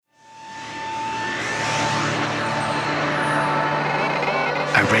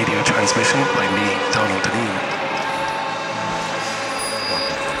radio transmission by me, Donald Deneen.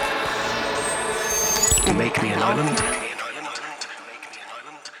 Make Me an Island.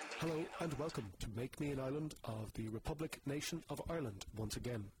 Hello and welcome to Make Me an Island of the Republic Nation of Ireland once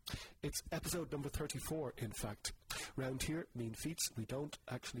again. It's episode number 34, in fact. Round here, mean feats we don't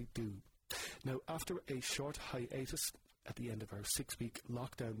actually do. Now, after a short hiatus at the end of our 6-week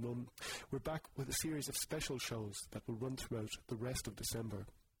lockdown run, we're back with a series of special shows that will run throughout the rest of December.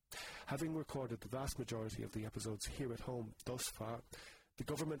 Having recorded the vast majority of the episodes here at home thus far, the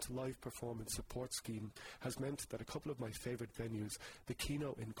Government Live Performance Support Scheme has meant that a couple of my favourite venues, the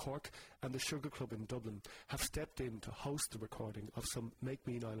Kino in Cork and the Sugar Club in Dublin, have stepped in to host the recording of some Make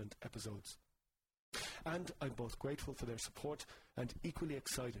Me an Island episodes. And I'm both grateful for their support and equally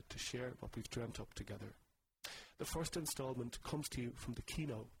excited to share what we've dreamt up together. The first instalment comes to you from the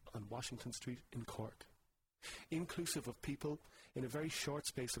Kino on Washington Street in Cork. Inclusive of people, in a very short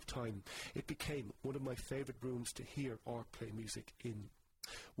space of time, it became one of my favourite rooms to hear or play music in.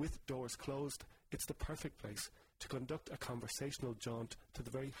 With doors closed, it's the perfect place to conduct a conversational jaunt to the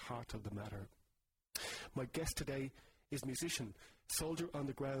very heart of the matter. My guest today is musician, soldier on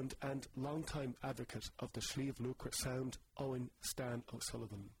the ground and long-time advocate of the Sliabh Luachra sound, Owen Stan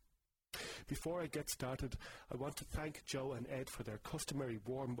O'Sullivan. Before I get started, I want to thank Joe and Ed for their customary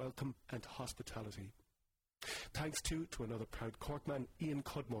warm welcome and hospitality. Thanks too to another proud Corkman, Ian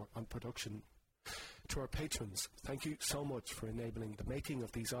Cudmore, on production. To our patrons, thank you so much for enabling the making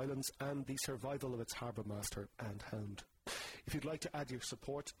of these islands and the survival of its harbour master and hound. If you'd like to add your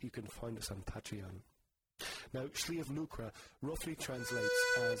support, you can find us on Patreon. Now, Sliabh Luachra roughly translates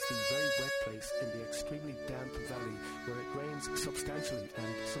as the very wet place in the extremely damp valley where it rains substantially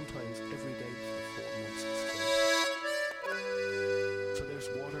and sometimes every day for 4 months straight. So there's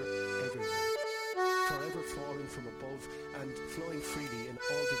water everywhere, forever falling from above and flowing freely in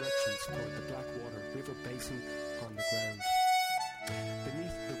all directions toward the Blackwater River Basin on the ground.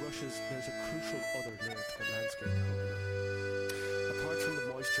 Beneath the rushes, there's a crucial other layer to the landscape, however. Apart from the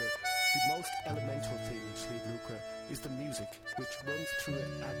moisture, the most elemental thing in Sliabh Luachra is the music, which runs through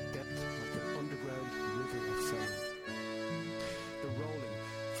it at depth like an underground river of sound. The rolling,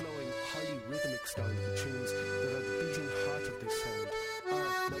 flowing, highly rhythmic style of the tunes that are the beating heart of this sound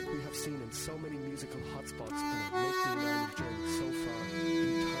are, like we have seen in so many musical hotspots on our Make Me an Island journey so far,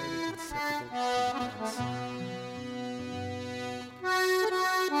 entirely inseparable from the dance.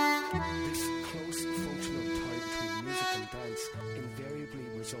 This close functional tie between music and dance invariably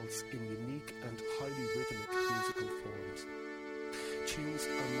results in unique and highly rhythmic musical forms. Tunes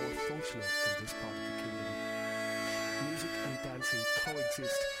are more functional in this part of the kingdom. Music and dancing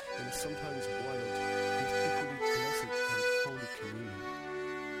coexist in a sometimes wild, yet equally blessed and holy communion.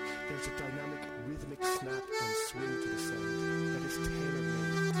 There's a dynamic rhythmic snap and swing to the sound that is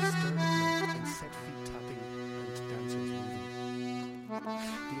tailor-made to stir the blood and set feet tapping and dancers moving.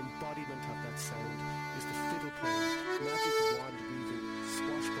 The embodiment of that sound is the fiddle playing, magic wand weaving,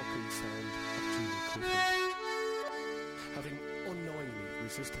 swashbuckling sound of Julia Clifford. Having unknowingly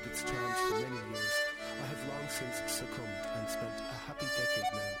resisted its charms for many years, I have long since succumbed and spent a happy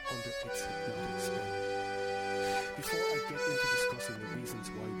decade now under its hypnotic spell. Before I get into discussing the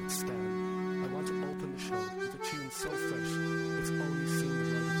reasons why it would stand, I want to open the show with a tune so fresh it's only seen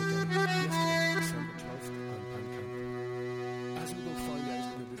the light of the day yesterday, December 12th on Bandcamp. As we will find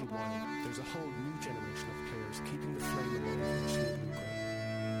out in a little while, there's a whole new generation of players keeping the flame alive in Sliabh Luachra.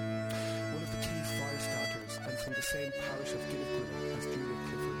 One of the key fire starters, and from the same parish of Ginnifgrilla as Julia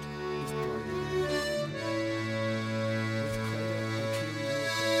Clifford, is Brian Lee. With Craig and Kiri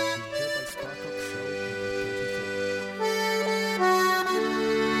Luachra, we hereby spark up show number 34.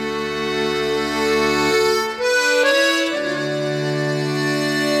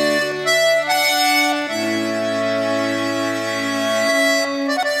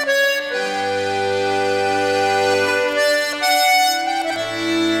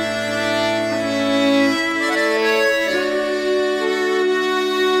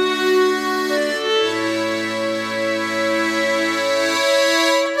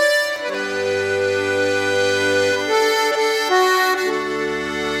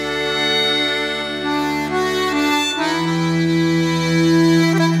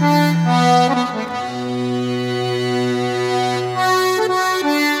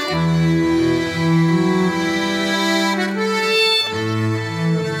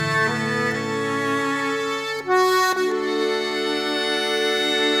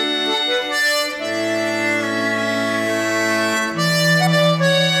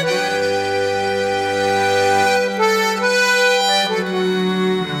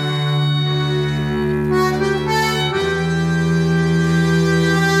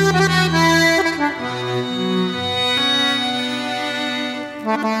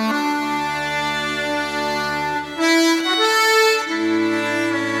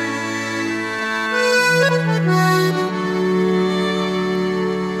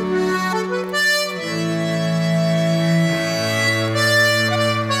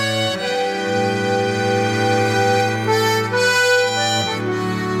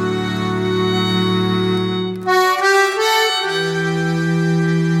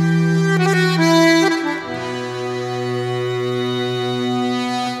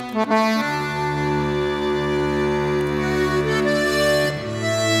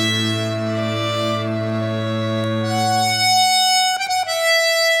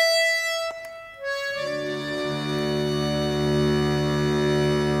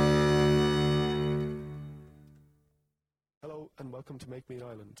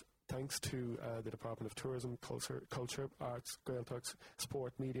 Ireland. Thanks to the Department of Tourism, Culture, Arts, Gaeltacht,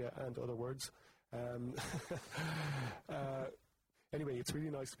 Sport, Media and other words. Anyway, it's really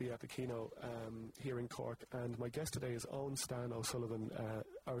nice to be at the Kino here in Cork, and my guest today is Owen Stan O'Sullivan,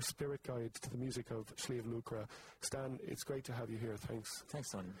 our spirit guide to the music of Sliabh Luachra. Stan, it's great to have you here. Thanks. Thanks,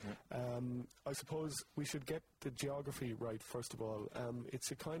 Tony. Yeah. I suppose we should get the geography right, first of all.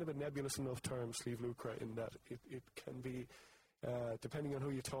 It's a kind of a nebulous enough term, Sliabh Luachra, in that it can be, depending on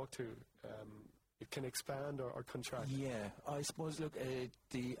who you talk to, it can expand or contract. Yeah, I suppose, look,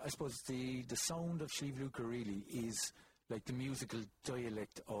 the sound of Sliabh Luachra really is like the musical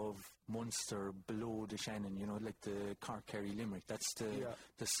dialect of Munster below the Shannon, you know, like the Cork, Kerry, Limerick. That's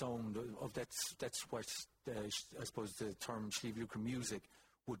the sound of that's what I suppose the term Sliabh Luachra music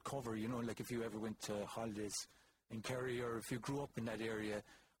would cover. You know, like if you ever went to holidays in Kerry, or if you grew up in that area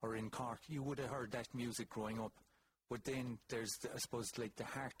or in Cork, you would have heard that music growing up. But then there's, I suppose, like the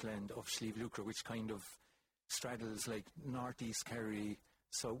heartland of Sliabh Luachra, which kind of straddles like northeast Kerry,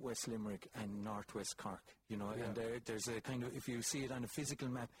 southwest Limerick and northwest Cork, you know, and there's a kind of, if you see it on a physical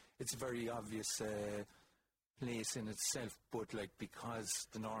map, it's a very obvious place in itself, but like because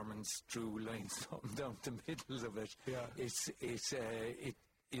the Normans drew lines down the middle of it, it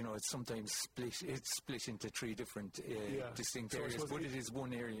you know, it's sometimes split into three different distinct areas, but it is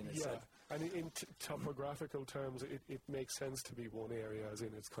one area in itself. And in topographical terms, it makes sense to be one area, as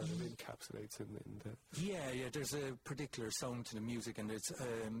in it's kind of encapsulates in the... Yeah, there's a particular sound to the music, and it's,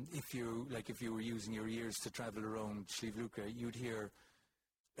 if you were using your ears to travel around Sliabh Luachra, you'd hear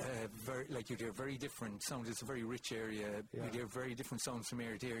very different sounds. It's a very rich area. You'd hear very different sounds from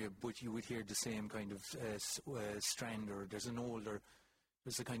area to area, but you would hear the same kind of strand, or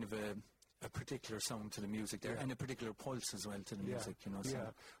there's a kind of a particular sound to the music there, and a particular pulse as well to the music, you know. So.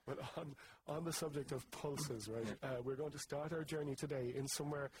 Yeah, well, on the subject of pulses, right, we're going to start our journey today in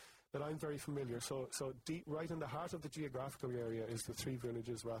somewhere that I'm very familiar. So deep, right in the heart of the geographical area is the three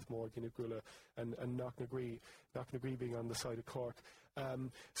villages, Rathmore, Guinegrula and Knocknagree, Knocknagree being on the side of Cork.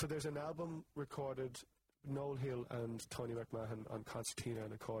 So there's an album recorded, Noel Hill and Tony McMahon on concertina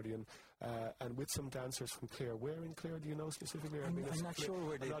and accordion, and with some dancers from Clare. Where in Clare, do you know specifically? I'm not sure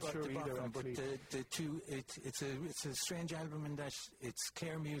where they brought the either, from, but the two, it's a strange album in that it's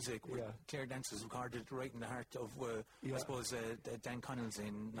Clare music with Clare dancers recorded right in the heart of, I suppose, Dan Connell's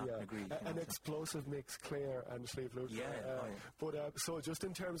in Knocknagree. An explosive mix, Clare and Sliabh Luachra. But so just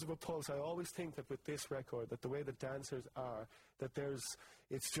in terms of a pulse, I always think that with this record, that the way the dancers are, that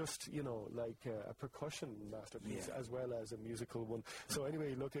it's just, you know, like a percussion masterpiece as well as a musical one. So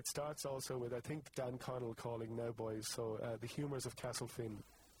anyway, look, it starts also with, I think, Dan Connell calling Now Boys, so the humours of Castle Finn.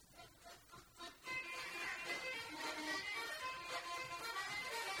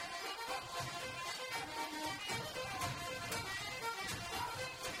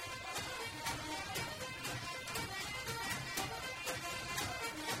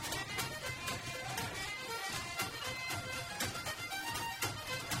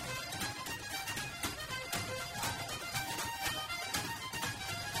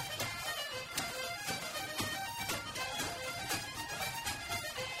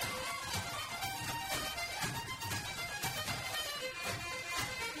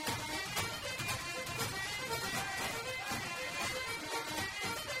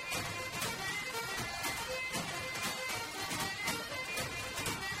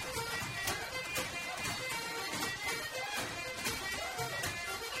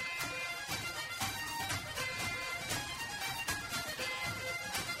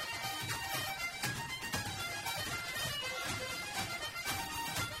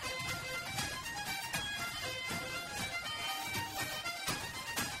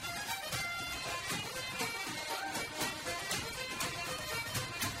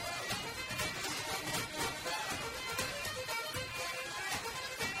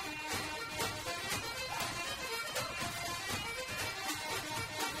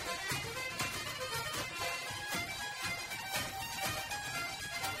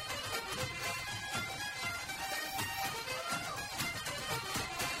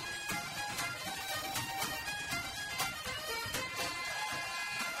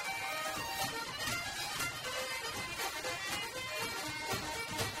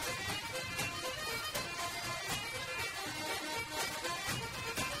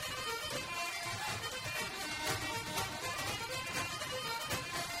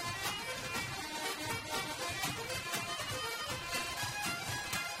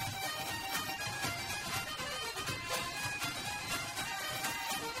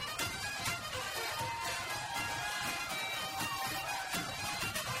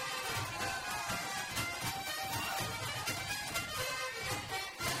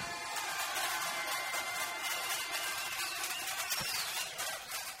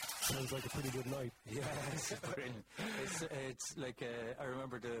 Sounds like a pretty good night. Yeah, it's brilliant. It's like I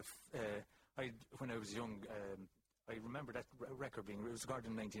remember when I was young. I remember that record being. It was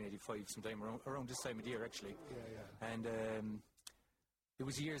recorded in 1985, sometime around this time of the year, actually. Yeah. And it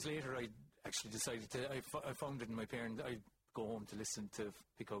was years later I actually decided to. I found it in my parents. I'd go home to listen to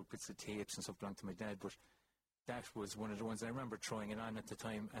pick out bits of tapes and stuff belonged to my dad, but that was one of the ones I remember throwing it on at the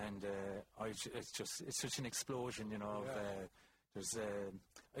time, and it's such an explosion, you know. Yeah. There's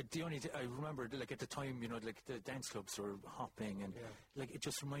I remember, like, at the time, you know, like the dance clubs were hopping, and like it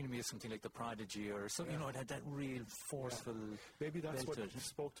just reminded me of something like the Prodigy or something. You know, it had that real forceful. Maybe that's what belt to it.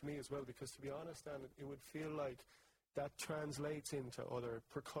 spoke to me as well, because to be honest, Dan, it would feel like that translates into other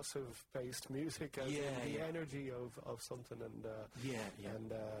percussive-based music, as in the energy of something, and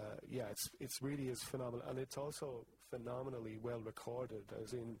it's really is phenomenal, and it's also phenomenally well recorded,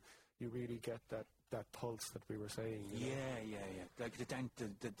 as in you really get that pulse that we were saying. You know? Yeah. Like the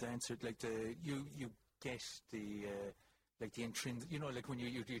dancer, like you get the like the intrinsic, you know, like when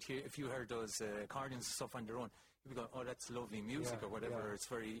you'd hear, if you heard those accordions and stuff on their own, you'd go, oh, that's lovely music or whatever. Yeah. It's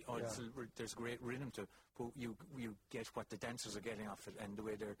very, there's great rhythm to it. But you get what the dancers are getting off it and the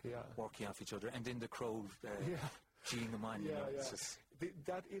way they're working off each other, and then the crowd geeing them on. You know, it's just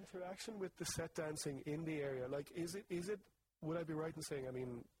that interaction with the set dancing in the area. Like, is it? Would I be right in saying? I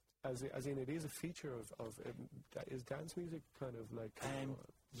mean, as in, it is a feature of is dance music kind of like.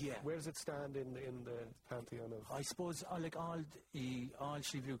 Where does it stand in the pantheon of? I suppose like all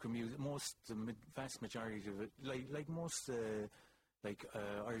Sliabh Luachra music, the vast majority of it, like most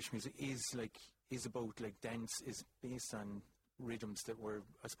Irish music is about, like, dance is based on rhythms that were,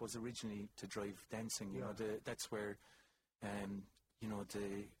 I suppose, originally to drive dancing. You know, that's where, you know,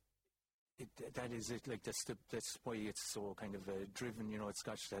 that is it. Like that's why it's so kind of driven. You know, it's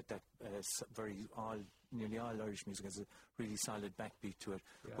got that nearly all Irish music has a really solid backbeat to it.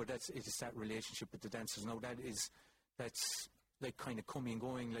 Yeah. But it's that relationship with the dancers. Now that's like kind of coming and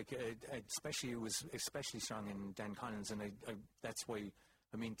going. Like it was especially strong in Dan Collins, and I that's why.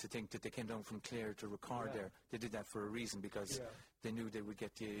 I mean, to think that they came down from Clare to record there, they did that for a reason, because they knew they would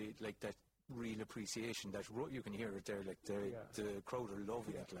get that real appreciation. That you can hear it there, like the crowd are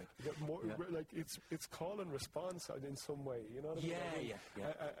loving it. Like it's call and response in some way. You know what I mean?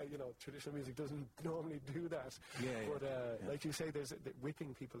 You know, traditional music doesn't normally do that. Like you say, there's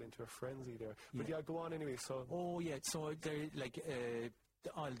whipping people into a frenzy there. But go on anyway. So so they're like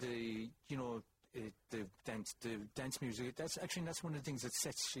all the, you know. The dance music, that's one of the things that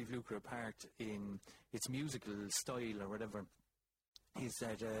sets Sliabh Luachra apart in its musical style or whatever, is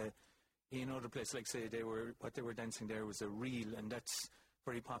that in other places, like say what they were dancing there was a reel, and that's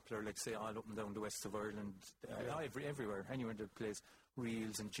very popular, like say all up and down the west of Ireland, everywhere, anywhere that plays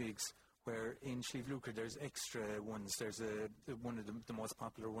reels and jigs. Where in Sliabh Luachra there's extra ones. There's one of the most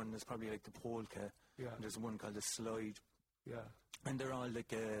popular one is probably like the polka. And there's one called the slide. And they're all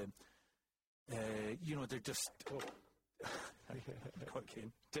like you know, they're just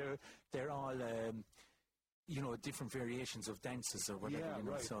they're all you know, different variations of dances or whatever. You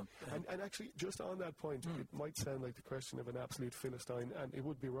know, right. So, and actually, just on that point, it might sound like the question of an absolute Philistine, and it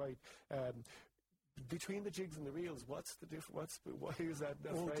would be right. Between the jigs and the reels, what's the difference? Why is that? The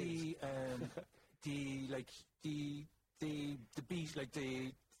beat, like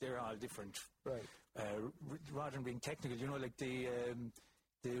they're all different. Right. Rather than being technical, you know, like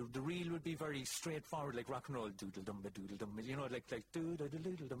the reel would be very straightforward, like rock and roll, doodle dum doodle dum, you know, like doodle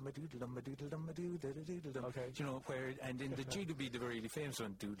doodle dum doodle dum doodle dum doodle dum. Okay. You know, and then the jig would be the really famous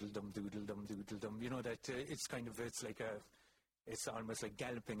one, doodle dum doodle dum doodle dum. You know, that it's kind of it's almost like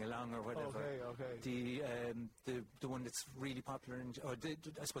galloping along or whatever. Okay. The one that's really popular,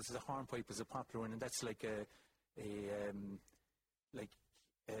 I suppose the hornpipe is a popular one, and that's like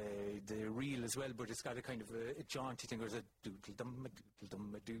the reel as well, but it's got a kind of a jaunty thing. There's a doodle dum,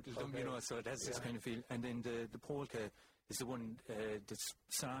 you know, so it has this kind of feel. And then the polka is the one that's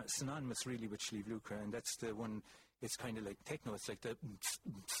synonymous really with Sliabh Luachra, and that's the one. It's kind of like techno. It's like the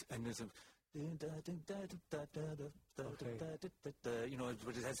and there's a. You know,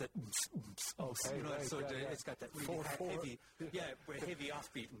 but it has that. You know, so it's got that really heavy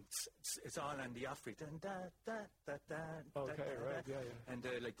offbeat. It's all on the offbeat. And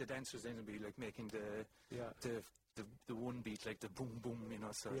like the dancers then will be like making the one beat, like the boom boom. You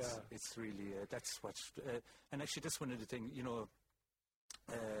know, so it's really that's what's and actually that's one of the things, you know,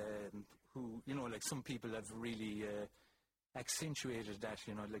 who, you know, like some people have really. Accentuated that,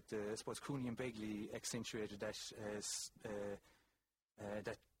 you know, like I suppose Cooney and Begley accentuated that as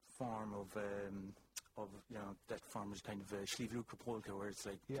that form of of that form is kind of a Slívlúkar polka, where it's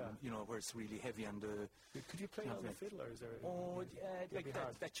like where it's really heavy on the. Could you play on the fiddle, or is there? Like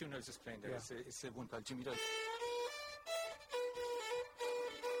that tune I was just playing there. It's a one called Jimmy Doyle.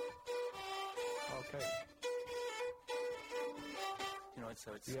 Okay. It's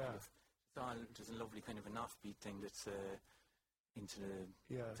kind of, there's a lovely kind of an offbeat thing that's into the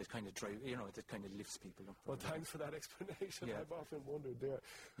that kind of drive, that kind of lifts people up. Well, thanks for that explanation. Yeah. I've often wondered there.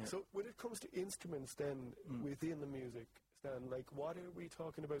 Yeah. So when it comes to instruments then within the music, Stan, like what are we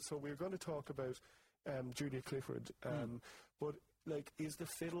talking about? So we're going to talk about Julia Clifford, but like is the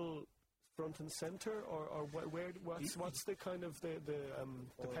fiddle front and center, or what's the kind of the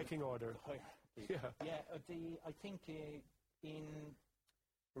pecking order? I think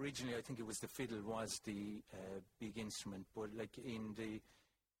originally I think it was the fiddle was the big instrument, but like in the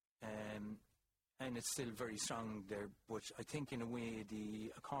and it's still very strong there, but I think in a way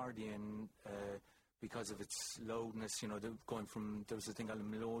the accordion, because of its loudness, going from, there was a thing called a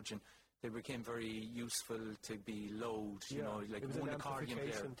melodeon, they became very useful to be loud, like one accordion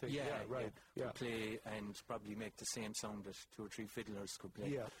player could play and probably make the same sound that 2 or 3 fiddlers could play.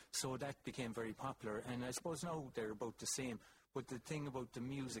 Yeah. So that became very popular, and I suppose now they're about the same. But the thing about the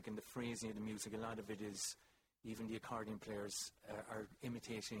music and the phrasing of the music, a lot of it is, even the accordion players are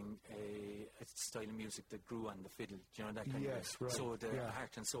imitating a style of music that grew on the fiddle, that kind of right. So the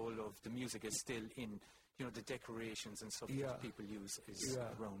heart and soul of the music is still in, the decorations and stuff that people use is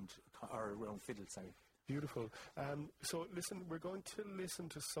around fiddle, sorry. Beautiful. So listen, we're going to listen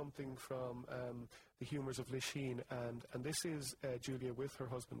to something from the Humours of Lisheen, and this is Julia with her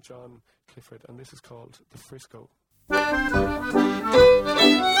husband John Clifford, and this is called The Frisco.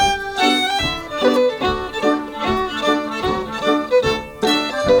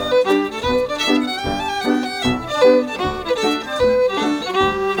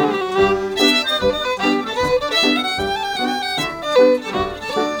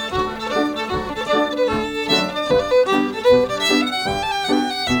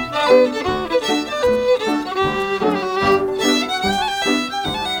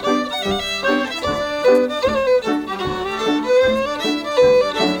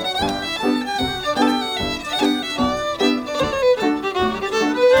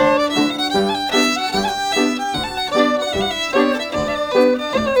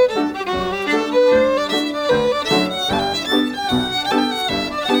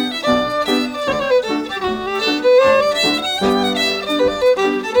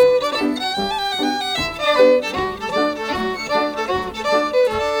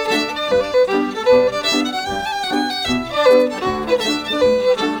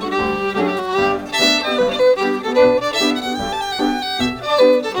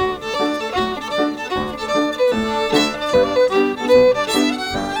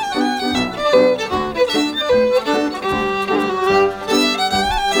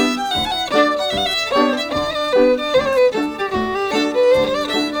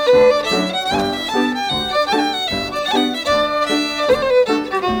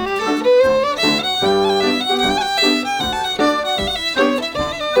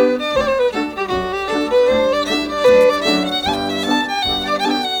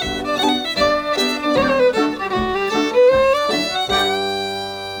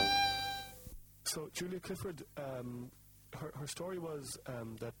 Her story was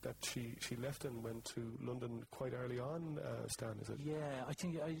that she left and went to London quite early on, Stan, is it? Yeah, I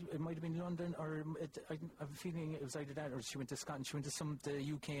think it might have been London, or I have a feeling it was either that or she went to Scotland. She went to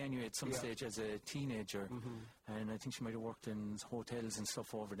the UK anyway at some stage as a teenager, and I think she might have worked in hotels and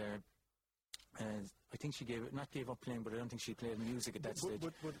stuff over there. I think she gave up playing, but I don't think she played music at that stage.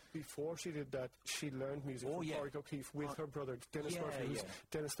 But before she did that, she learned music from Pádraig O'Keeffe with her brother Dennis Murphy, who's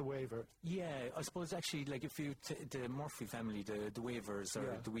Dennis the Waver. Yeah, I suppose actually, like if you the Murphy family, the Wavers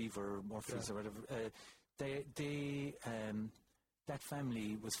or the Weaver Murphys or whatever, they that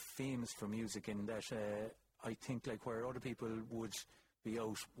family was famous for music in that I think like where other people would be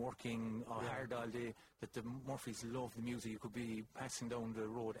out working hard all day, that the Murphys loved the music. You could be passing down the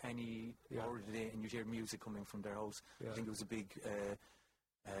road any hour of the day and you'd hear music coming from their house. I think it was a big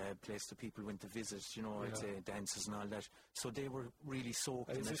place that people went to visit, I'd say dances and all that. So they were really soaked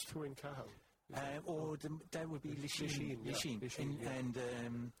in it. Is this true in Cahill? That would be Lisheen. And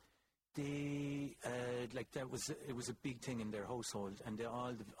they it was a big thing in their household, and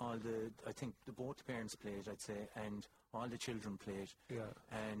all the I think both parents played, I'd say, and all the children played. Yeah.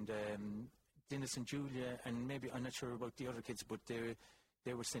 And Dennis and Julia, and maybe I'm not sure about the other kids, but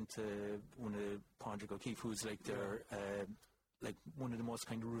they were sent to one of Pádraig O'Keeffe, who's like their like one of the most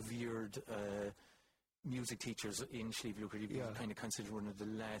kind of revered music teachers in Slívlúkar. He was kind of considered one of the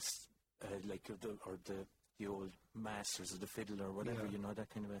last the old masters of the fiddle or whatever, Yeah. you know, that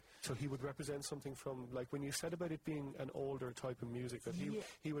kind of a... So he would represent something from, like, when you said about it being an older type of music, that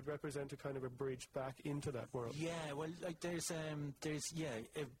he would represent a kind of a bridge back into that world. Yeah, well, like there's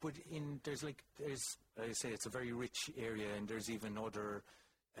I say, it's a very rich area, and there's even other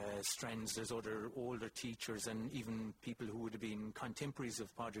strands. There's other older teachers and even people who would have been contemporaries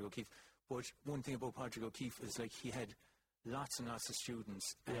of Padraig O'Keeffe. But one thing about Padraig O'Keeffe is, like, he had lots and lots of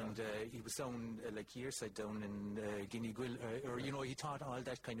students, and he was down, like Yearside down in Guineaguil, or, you know, he taught all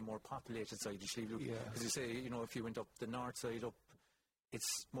that kind of more populated side of Slieve Luke. Yeah. Because you say, you know, if you went up the north side up,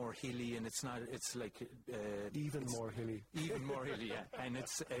 it's more hilly, and it's like Even more hilly. even more hilly, yeah, and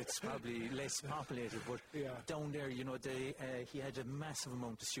it's probably less populated. But Yeah. down there, you know, he had a massive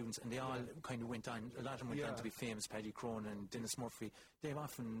amount of students, and they all kind of went on. A lot of them went on to be famous. Paddy Crone and Dennis Murphy.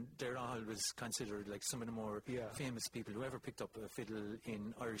 They're always considered like some of the more famous people who ever picked up a fiddle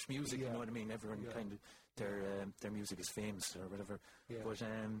in Irish music. You know what I mean? Everyone kind of their music is famous or whatever. Yeah. But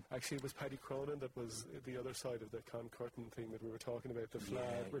Actually, it was Paddy Cronin that was the other side of the Con Curtain thing that we were talking about, the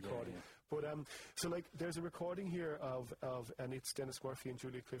flag recording. But so, like, there's a recording here of and it's Dennis Murphy and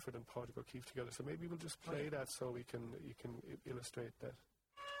Julia Clifford and Padraig O'Keeffe together. So maybe we'll just play that so you can illustrate that.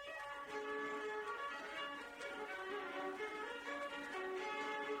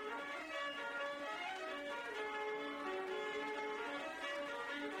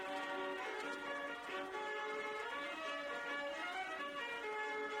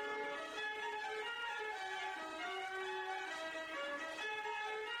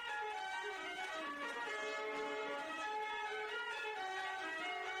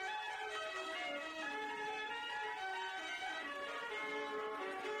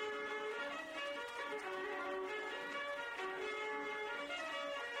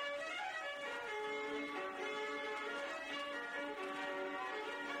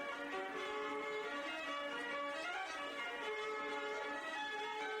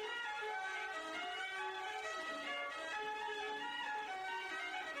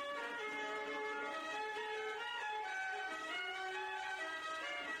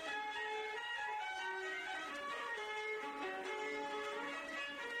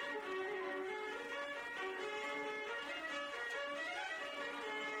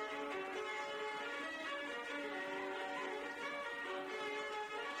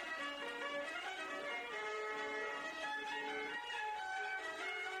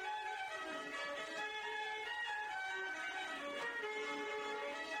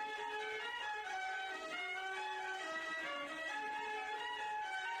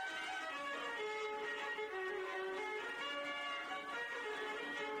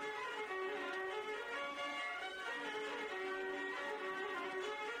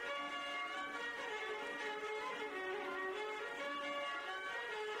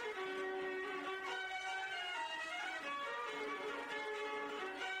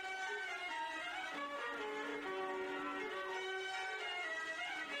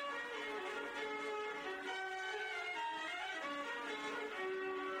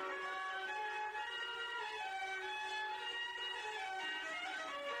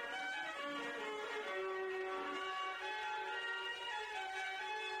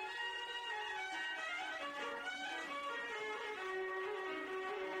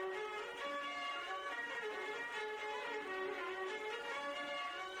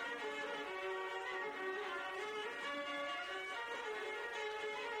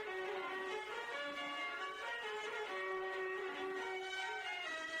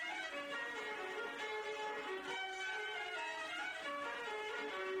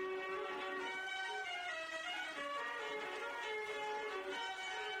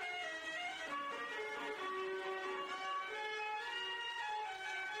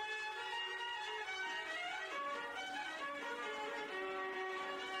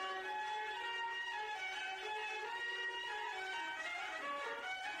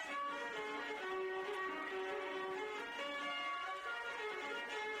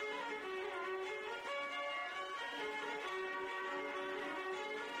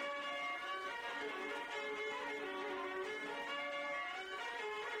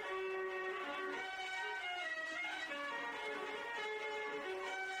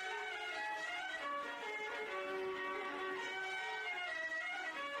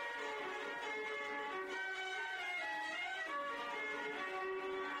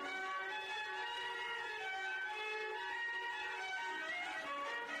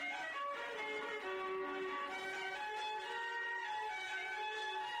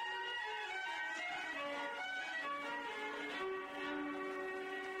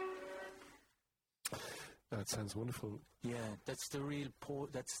 That sounds wonderful. Yeah, that's the real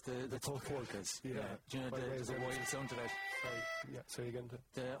that's the polkas. Yeah. Do you know, there's a wild sound to that. Sorry, yeah, so you're going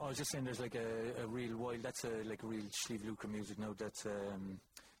to... I was just saying there's like a real wild, that's like a real Sliabh Luachra music now. That's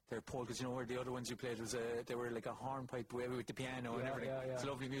they're polkas, you know, where the other ones you played was they were like a hornpipe with the piano and everything. It's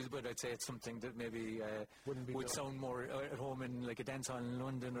lovely music, but I'd say it's something that maybe would sound more at home in like a dance hall in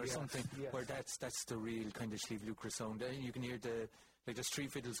London or something. Where that's the real kind of Sliabh Luachra sound. You can hear there's three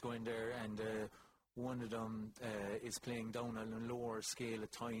fiddles going there, and one of them is playing down on a lower scale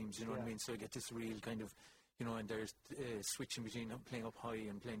at times. You know what I mean? So you get this real kind of, you know, and there's switching between playing up high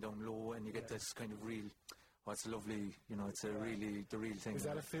and playing down low, and you get this kind of real. Oh, it's lovely, you know, it's really the real thing. Is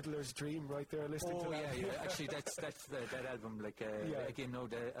that a fiddler's dream right there, listening to that? Yeah. Actually, that's that album. Like, again, now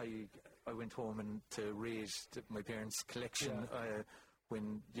that I went home and to raid my parents' collection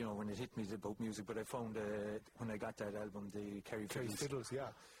when it hit me about music. But I found when I got that album, the Kerry Fiddles. Yeah.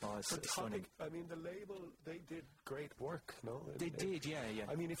 Oh, it's stunning. I mean, the label, they did great work, no? They did, yeah.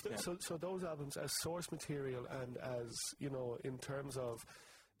 I mean, so those albums as source material and as, you know, in terms of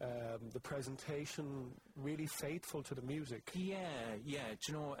the presentation, really faithful to the music. Yeah. Do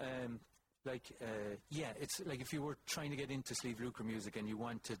you know, it's like if you were trying to get into Sliabh Luachra music and you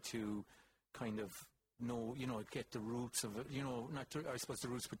wanted to kind of know, you know, get the roots of it, you know, I suppose the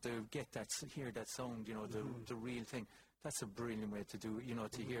roots, but to hear that sound, you know, the real thing. That's a brilliant way to do it, you know,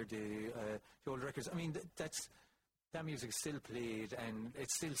 to hear the old records. I mean, that music is still played, and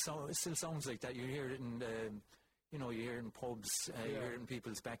it still sounds like that. You hear it in you know, you hear it in pubs, you hear it in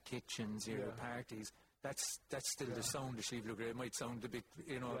people's back kitchens, you hear it at parties. That's still the sound of Sliabh Luachra. It might sound a bit,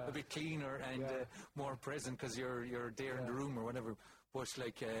 you know, a bit cleaner and more present because you're there in the room or whatever. But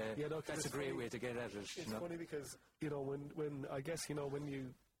like, that's a great way to get at it. It's funny because, you know, when I guess, you know, when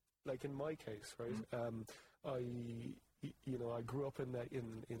you, like in my case, right, I grew up in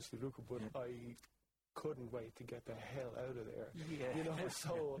Sliabh Luachra, but I couldn't wait to get the hell out of there. Yeah. You know,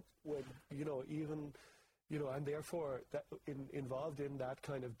 so when, you know, even... You know, and therefore, that involved in that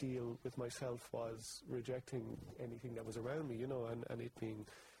kind of deal with myself was rejecting anything that was around me, you know, and it being...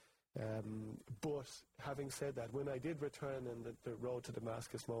 but having said that, when I did return in the road to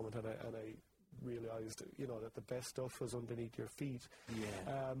Damascus moment, and I realised, you know, that the best stuff was underneath your feet,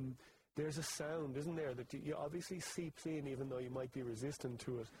 there's a sound, isn't there, that you obviously see playing even though you might be resistant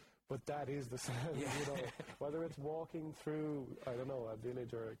to it. But that is the sound, you know, whether it's walking through, I don't know, a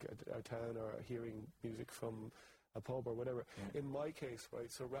village or a town, or hearing music from a pub or whatever. Yeah. In my case, right,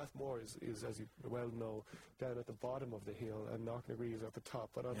 so Rathmore is, as you well know, down at the bottom of the hill, and Knocknagree is at the top.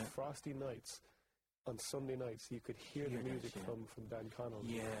 But on frosty nights, on Sunday nights, you could hear the music from Balconnell.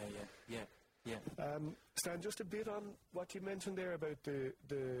 Yeah. Stan, just a bit on what you mentioned there about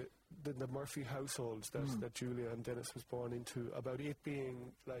the Murphy households that Julia and Dennis was born into, about it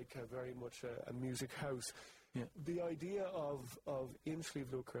being like very much a music house. Yeah. The idea of in Sliabh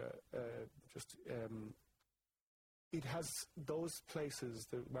Luachra, it has those places,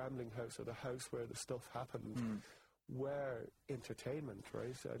 the Rambling House or the house where the stuff happened, were entertainment,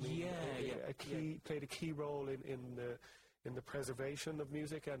 right? I mean, played a key role in the preservation of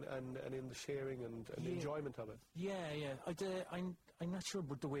music and in the sharing and the enjoyment of it. I'm not sure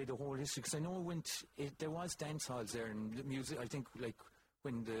about the way the whole history, because I know there was dance halls there, and the music, I think, like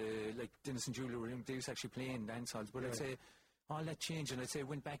when Dennis and Julia were in, they was actually playing dance halls, but I'd say all that changed, and I'd say it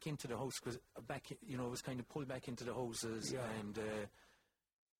went back into the house, because it was kind of pulled back into the houses, and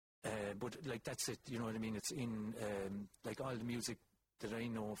but like that's it, you know what I mean? It's in like all the music that I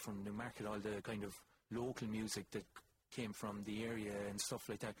know from Newmarket, all the kind of local music that came from the area and stuff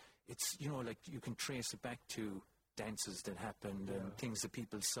like that. It's, you know, like you can trace it back to dances that happened and things that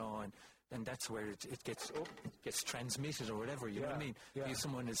people saw, and that's where it gets transmitted or whatever, you know what I mean? If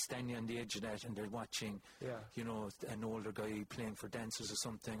someone is standing on the edge of that and they're watching, you know, an older guy playing for dancers or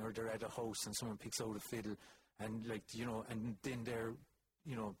something, or they're at a house and someone picks out a fiddle, and like, you know, and then they're,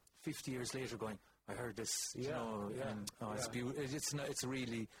 you know, 50 years later going, I heard this, you know, and it's beautiful.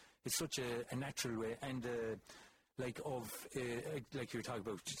 It's such a natural way, and like you were talking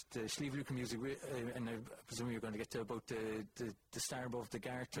about the Sliabh Luachra music, and I presume you're going to get to about the Star Above the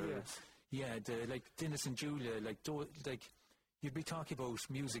Garter. Like Dennis and Julia, like you'd be talking about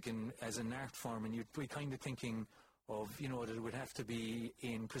music as an art form, and you'd be kind of thinking of, you know, that it would have to be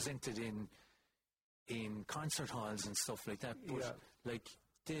presented in concert halls and stuff like that. But like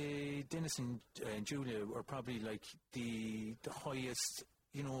Dennis and Julia were probably like the highest,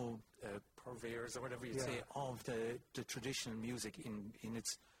 you know, purveyors or whatever you'd say of the traditional music in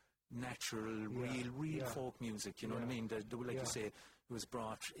its natural, real folk music. You know what I mean? You say, was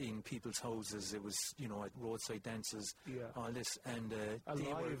brought in people's houses. It was, you know, at roadside dances, Yeah. all this, and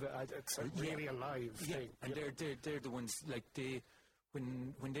Alive, it's a really alive thing. and they're the ones, like, they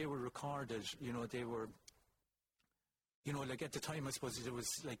when they were recorded, you know, they were, you know, like at the time, I suppose it was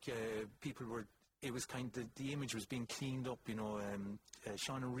like people were. It was kind of the image was being cleaned up, you know.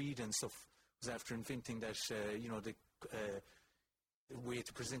 Shauna Reid and stuff was after inventing that, you know, the way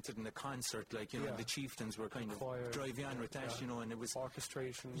to present it in a concert, like, you know, Yeah. the chieftains were kind Choir, of driving on with that, yeah. you know, and it was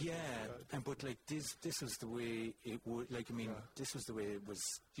Orchestration. and but like this was the way it would, like, I mean, Yeah. this was the way it was,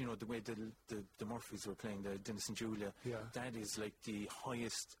 you know, the way the Murphys were playing the Dennis and Julia. Yeah. That is like the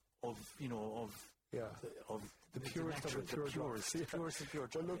highest of, you know, Yeah. of The purest of the pure drops. Yeah. purest of pure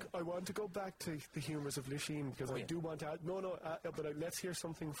Well, drops, look, I want to go back to the humours of Lisheen, because I yeah. do want to add... let's hear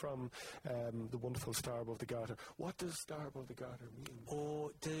something from the wonderful Star Above the Garter. What does Star Above the Garter mean? Oh,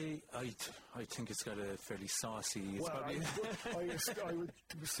 I think it's got a fairly saucy. It's Well, probably, I would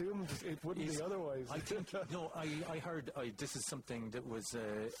assume it wouldn't be otherwise. I think, no, I heard, this is something that was,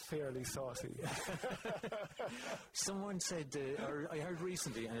 fairly saucy. someone said, or I heard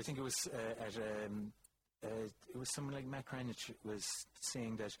recently, and I think it was it was someone like Matt Cranich was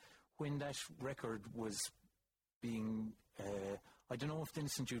saying that when that record was being, I don't know if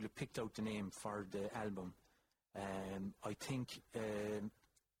Dennis and Julia picked out the name for the album. I think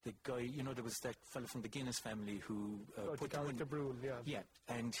the guy, you know, there was that fella from the Guinness family who put Gareth de Bruyne, yeah. yeah,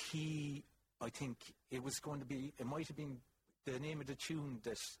 and I think it was going to be, it might have been the name of the tune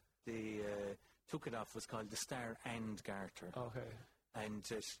that they took it off was called The Star and Garter. Okay. And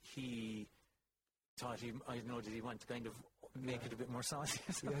he thought I know that he wanted to kind of make it a bit more saucy.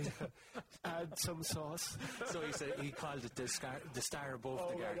 Yeah. Add some sauce. So he called it the star above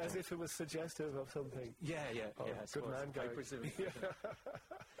Oh, the right, Garter. as if it was suggestive of something. Yeah. Oh, I good suppose. man, I Gary. presume.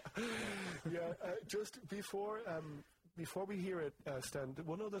 Yeah, just before we hear it, Stan,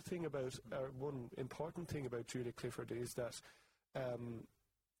 one important thing about Julia Clifford is that,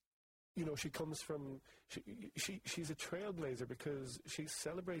 you know, she comes from, she's a trailblazer because she's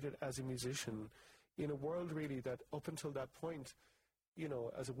celebrated as a musician in a world really that up until that point, you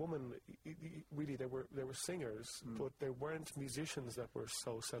know, as a woman, really there were singers, but there weren't musicians that were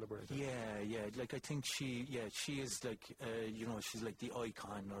so celebrated. Yeah. Like I think she is like, you know, she's like the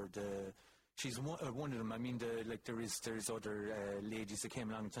icon or she's one of them. I mean, there's other ladies that came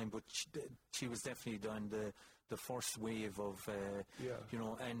along the time, but she was definitely on the first wave of, you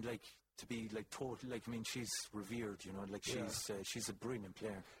know, and like to be like total, like, I mean, she's revered, you know, like she's a brilliant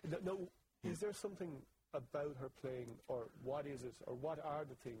player. No, is there something about her playing, or what is it, or what are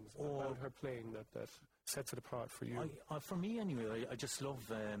the things about her playing that sets it apart for you? For me anyway, I just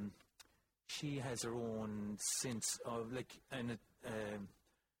love, she has her own sense of, like, and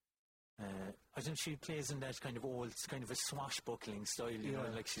I think she plays in that kind of old, kind of a swashbuckling style, you know,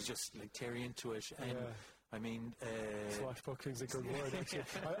 like she's just like tearing into it, and I mean, swashbuckling's a good word, actually.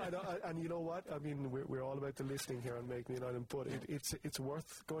 And you know what? I mean, we're all about the listening here on Make Me an Island, but it's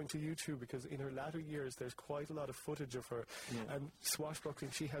worth going to YouTube, because in her latter years, there's quite a lot of footage of her. Yeah. And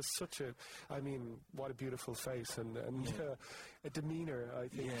swashbuckling, she has such a, I mean, what a beautiful face and a demeanour. I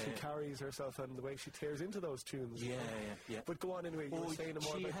think she carries herself and the way she tears into those tunes. Yeah. But go on anyway. You were saying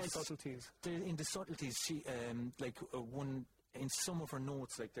more about the subtleties. In the subtleties, she like one. In some of her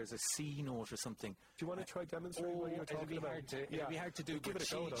notes, like there's a C note or something. Do you want to try demonstrating what you're talking about? It'd be hard to do. Give it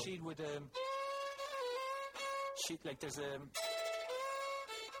a go, though. She would. She like there's a.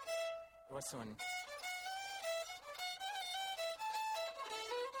 What's the one?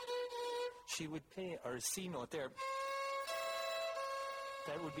 She would play or a C note there.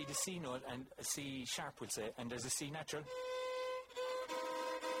 That would be the C note, and a C sharp would say, and there's a C natural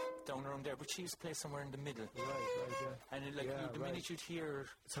down around there, but she used to play somewhere in the middle. Right, yeah. And the minute you'd hear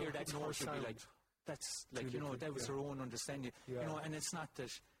that note, you'd be like, that's like, you know, that was her own understanding. You know, and it's not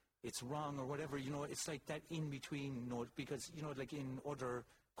that it's wrong or whatever, you know, it's like that in-between note, because, you know, like in other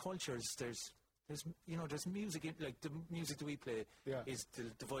cultures, there's you know, there's music, like the music that we play is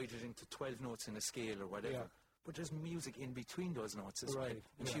divided into 12 notes in a scale or whatever. Yeah. But there's music in between those notes as well.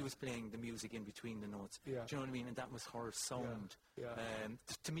 And she was playing the music in between the notes. Do you know what I mean? And that was her sound.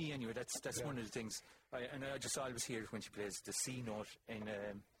 To me, anyway, that's one of the things. And I just always hear it when she plays the C note in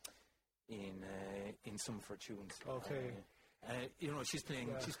some of her tunes. Okay. You know, she's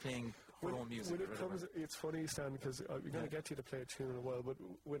playing her own music. When it comes, it's funny, Stan, because we're going to get you to play a tune in a while, but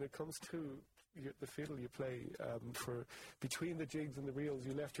when it comes to the fiddle you play, for between the jigs and the reels,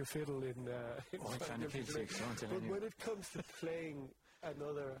 you left your fiddle in front of you. But when it comes to playing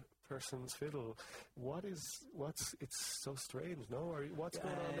another person's fiddle, it's so strange, no? Or what's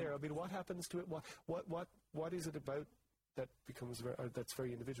going on there? I mean, what happens to it? What is it about that becomes that's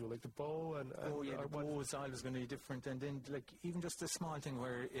very individual, like the bow and the bow is always going to be different, and then like even just a small thing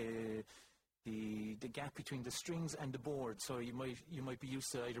where the gap between the strings and the board, so you might be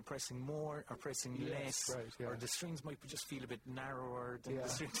used to either pressing more or pressing less, or the strings might just feel a bit narrower than the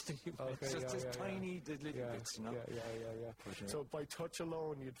strings that you it's just tiny little bits, you know. But, so by touch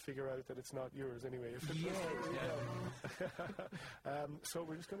alone you'd figure out that it's not yours anyway. If so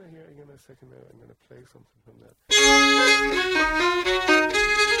we're just going to hear again in a second now. I'm going to play something from that.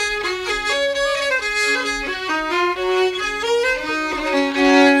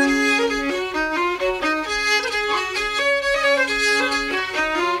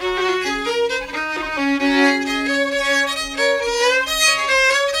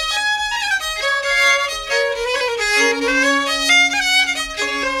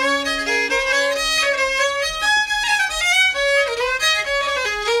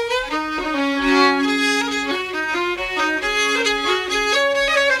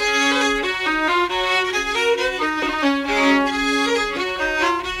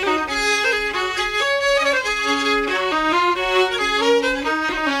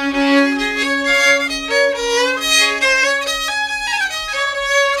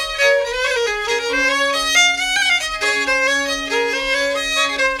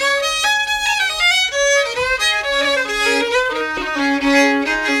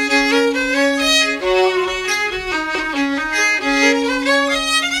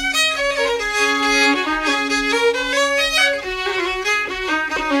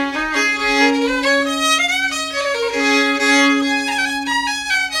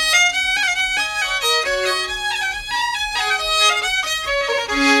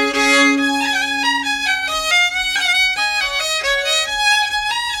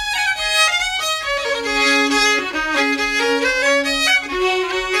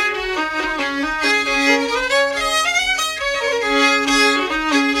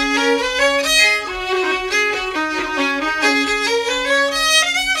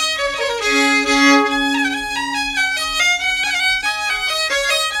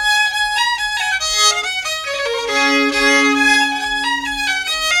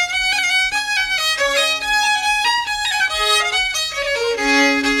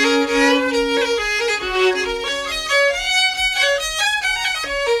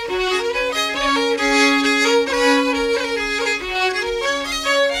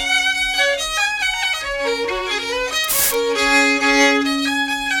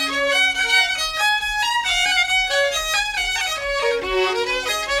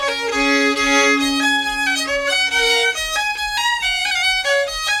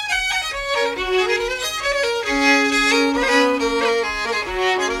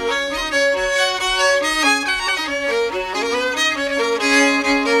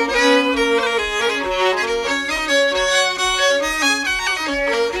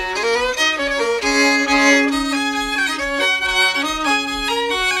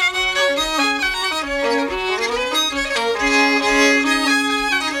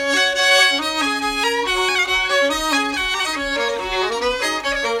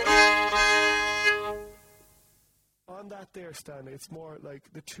 Stan, it's more like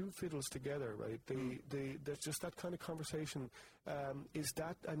the two fiddles together, right? There's just that kind of conversation. Is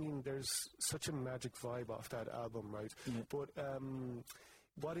that, I mean, there's such a magic vibe off that album, right? But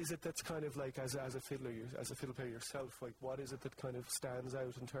what is it that's kind of like, as a fiddler, as a fiddle player yourself, like what is it that kind of stands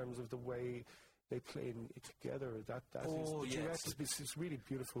out in terms of the way they play it together? It's this really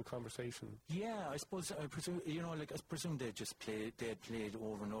beautiful conversation. Yeah, I presume, you know, like I presume they had played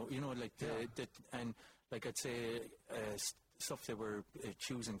over and over, you know, like and like I'd say stuff they were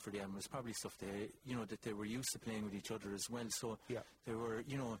choosing for the album was probably stuff that they were used to playing with each other as well. So they were,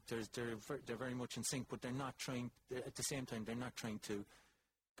 you know, they're very much in sync, but they're not trying at the same time. They're not trying to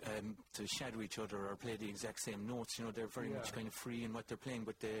shadow each other or play the exact same notes. You know, they're very much kind of free in what they're playing,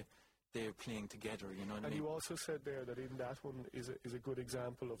 but they're playing together, you know what I mean? And you also said there that even that one is a good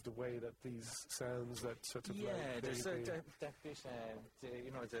example of the way that these sounds that sort of there's that bit,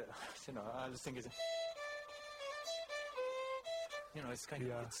 I was thinking, you know, it's kind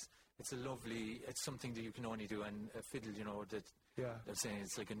of it's a lovely, it's something that you can only do, and a fiddle, you know, that they're saying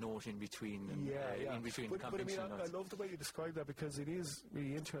it's like a note in between, in between but I mean, I love the way you describe that, because it is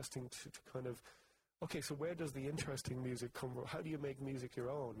really interesting to kind of. Okay, so where does the interesting music come from? How do you make music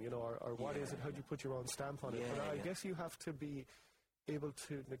your own, you know, or what is it? How do you put your own stamp on it? But I guess you have to be able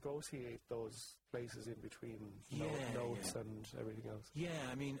to negotiate those places in between notes and everything else. Yeah,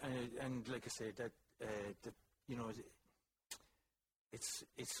 I mean, and like I say, that you know, it's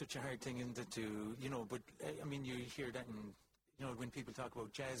such a hard thing to, you know, but I mean, you hear that in, you know, when people talk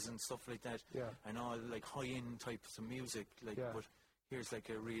about jazz and stuff like that, Yeah. and all like high-end types of music, like, Yeah. but here's like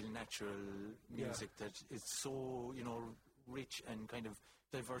a real natural music that is so, you know, rich and kind of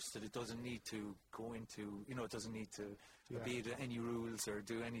diverse that it doesn't need to go into, you know, it doesn't need to obey to any rules or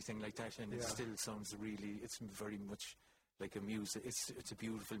do anything like that, and it still sounds really, it's very much like a music, it's a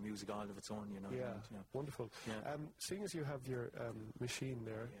beautiful music all of its own, you know. Yeah, and, wonderful. Yeah. Seeing as you have your machine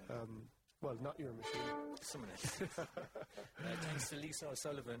there, well, not your machine. Someone else. Thanks to Lisa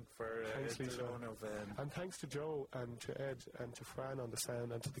O'Sullivan for Thanks, the Lisa. loan of... And thanks to Joe and to Ed and to Fran on the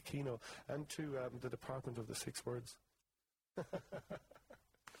sound and to the Kino and to the Department of the Six Words.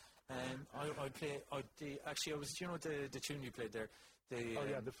 I play. Actually, I was. You know the tune you played there.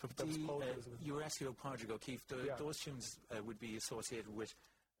 That was Padraig, isn't it? You were asking about Padraig O'Keefe. Those tunes would be associated with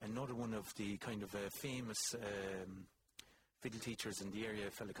another one of the kind of famous fiddle teachers in the area,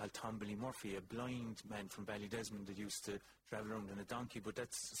 a fella called Tom Billy Murphy, a blind man from Ballydesmond that used to travel around on a donkey. But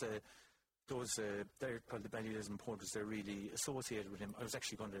that's they're called the Ballydesmond Porters. They're really associated with him. I was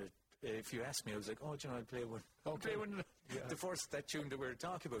actually going to. If you asked me, I was like, "Oh, do you know, I'll play one." I'll play one. The first that tune that we were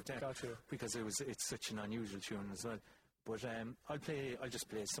talking about, Gotcha. because it's such an unusual tune as well. But I'll just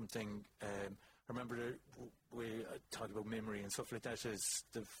play something. I remember we talked about memory and stuff like that. Is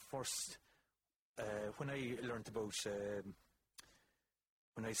the first when I learned about.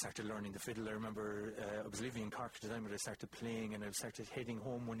 When I started learning the fiddle, I remember I was living in Cork at the time, but I started playing, and I started heading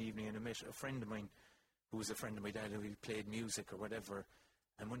home one evening, and I met a friend of mine who was a friend of my dad, who played music or whatever.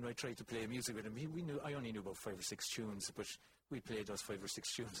 And when I tried to play music with him, I only knew about 5 or 6 tunes, but we played those 5 or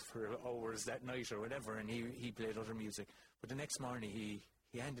 6 tunes for hours that night or whatever, and he played other music. But the next morning,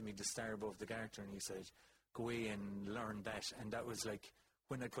 he handed me the Star Above the Garter, and he said, "Go away and learn that." And that was like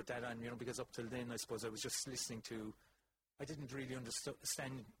when I put that on, you know, because up till then, I suppose I was just listening to. I didn't really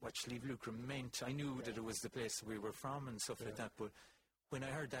understand what Slieve Lucre meant. I knew that it was the place we were from and stuff like that, but when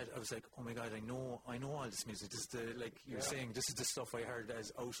I heard that, I was like, "Oh my God, I know all this music. This is like you're saying, this is the stuff I heard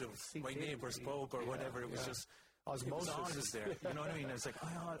as out of my neighbour's pub or whatever." It was just osmosis. It was always there. You know what I mean? I was like,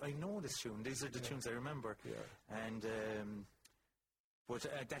 I know this tune. These are the tunes I remember. Yeah. And but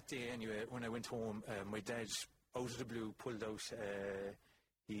that day anyway, when I went home, my dad, out of the blue, pulled out.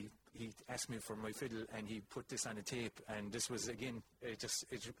 He asked me for my fiddle, and he put this on a tape, and this was again. It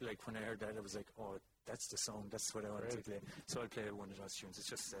like when I heard that, I was like, "Oh, that's the song. That's what I want to play." So I'll play one of those tunes. It's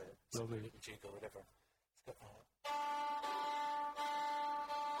just lovely little jig or whatever.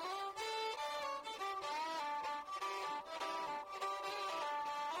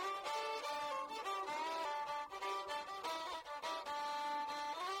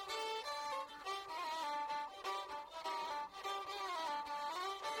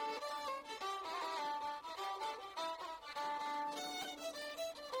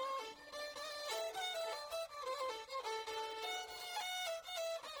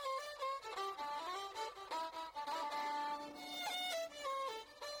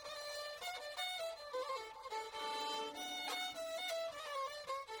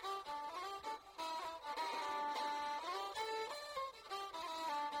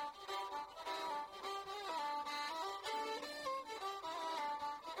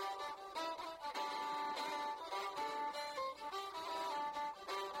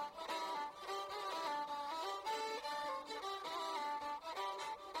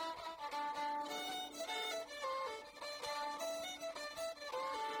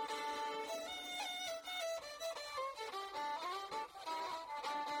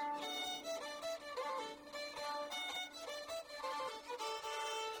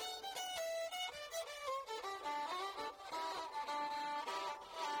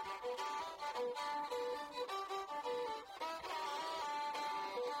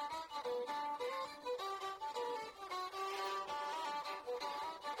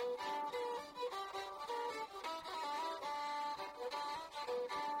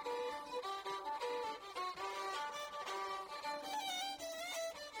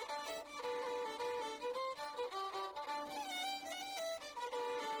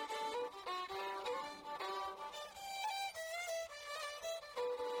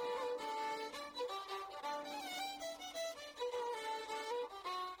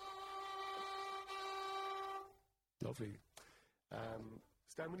 Lovely.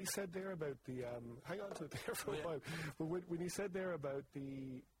 Stan, when you said there about the... hang on to it there for a while. But when you said there about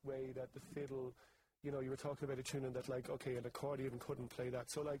the way that the fiddle... You know, you were talking about a tune and that, like, okay, an accordion couldn't play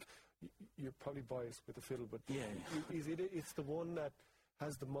that. So, like, you're probably biased with the fiddle, but it's the one that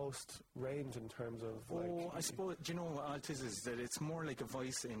has the most range in terms of, like... I suppose, do you know what alt is that it's more like a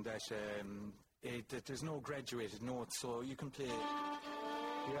voice in that, that there's no graduated notes, so you can play...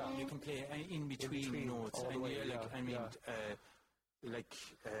 Yeah. You can play in between notes, all the and way,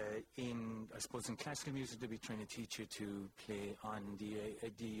 in I suppose in classical music they'll be trying to teach you to play on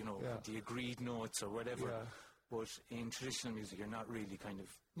the agreed notes or whatever. Yeah. But in traditional music, you're not really kind of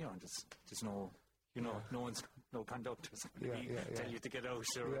there's no. No conductors tell you to get out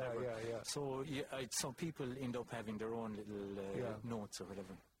or whatever. So so people end up having their own little notes or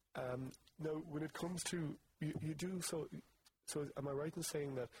whatever. Now, when it comes to you do so am I right in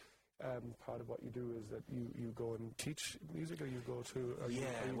saying that part of what you do is that you go and teach music, or you go to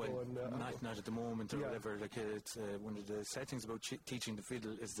not at the moment or whatever. Like it's one of the sad things about teaching the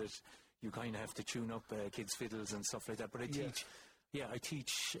fiddle is that you kind of have to tune up kids' fiddles and stuff like that. But I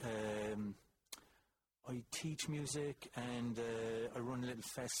teach music, and I run a little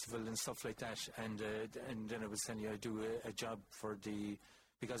festival and stuff like that. And then I was telling you I do a job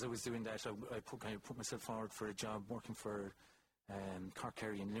because I was doing that. I put myself forward for a job working for Cork,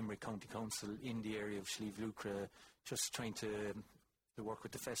 Kerry and Limerick County Council in the area of Slieve Lucra, just trying to work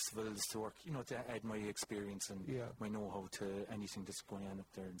with the festivals, to work, to add my experience and my know-how to anything that's going on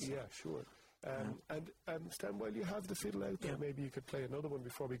up there. And yeah, sure. And Stan, while you have the fiddle out there, maybe you could play another one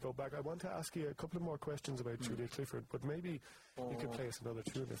before we go back. I want to ask you a couple of more questions about Julia Clifford, but maybe you could play us another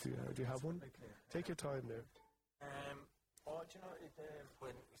tune if you do you have one? Take your time there. Do you know,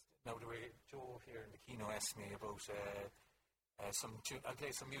 when the way Joe here in the Kino asked me about some tune, I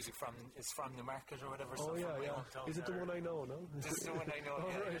play some music from the market or whatever. Oh, Is it the one I know, no? This is the one I know,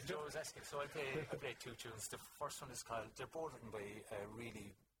 right. Joe was asking. So I play two tunes. The first one is called, they're both written by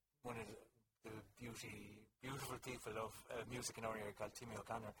really one of the beautiful people of music in our area called Timmy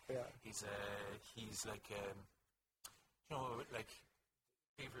O'Connor. Yeah. He's like, like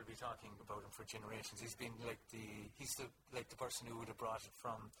people will be talking about him for generations. He's been like the person who would have brought it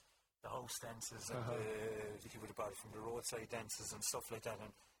from the house dances, and he would have brought it from the roadside dances and stuff like that.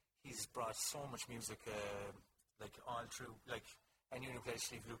 And he's brought so much music, like all through, like anyone who plays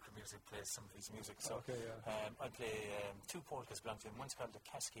Slieve Lucra music plays some of his music. So I play two polkas belong to him. One's called the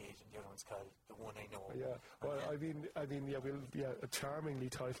Cascade, and the other one's called The One I Know. Yeah, well, a charmingly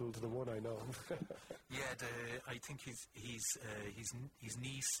titled The One I Know. I think his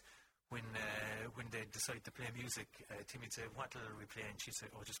niece. When they decide to play music, Timmy would say, "What will we play?" And she'd say,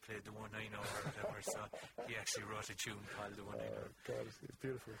 "Oh, just play The One I Know," or whatever. So he actually wrote a tune called The One I Know. God, it's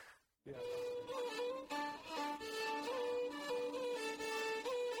beautiful. Yeah.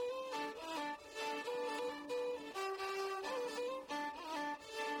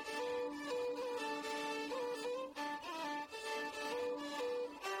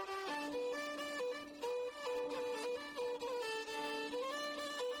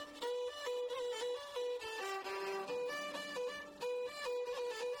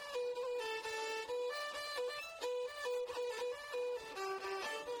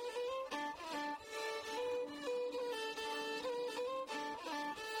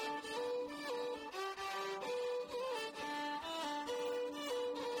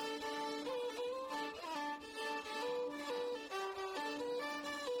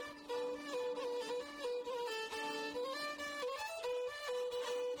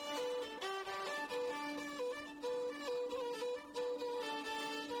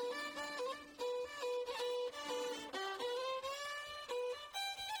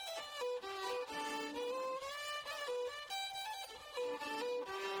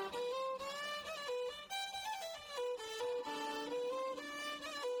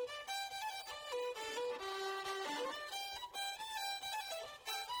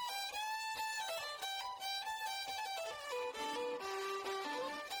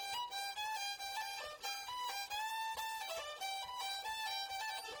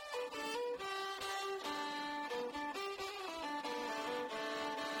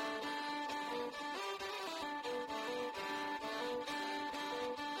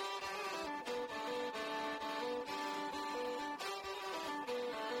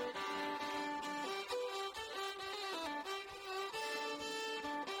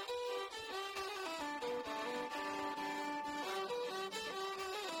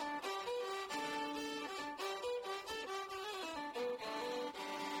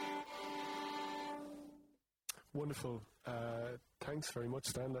 Wonderful. Thanks very much,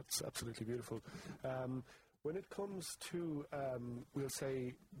 Stan. That's absolutely beautiful. When it comes to, we'll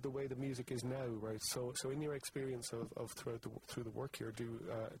say, the way the music is now, right? So in your experience of through the work you're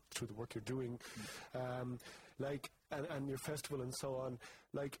doing, and your festival and so on,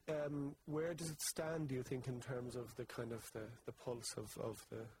 where does it stand, do you think, in terms of the kind of the pulse of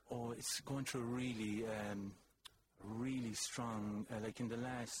the? Oh, it's going through really strong. Like in the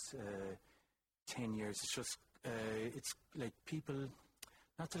last 10 years, it's just it's like people.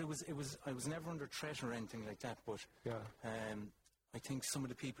 Not that I was never under threat or anything like that, but Yeah. I think some of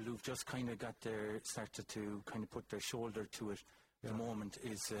the people who've just kind of started to kind of put their shoulder to it at the moment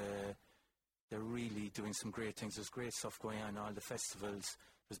is they're really doing some great things. There's great stuff going on, all the festivals.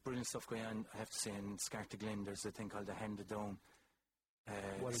 There's brilliant stuff going on, I have to say, in Scartaglen. There's a thing called the Hand of Down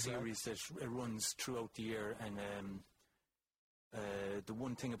series that runs throughout the year, and the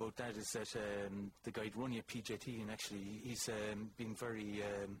one thing about that is that the guy running at PJT, and actually he's been very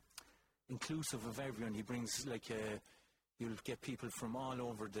inclusive of everyone. He brings you'll get people from all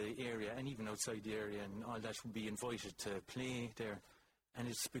over the area and even outside the area, and all that will be invited to play there, and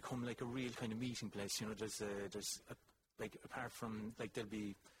it's become like a real kind of meeting place. You know, there's apart from there'll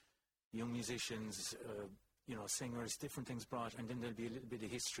be young musicians, singers, different things brought, and then there'll be a little bit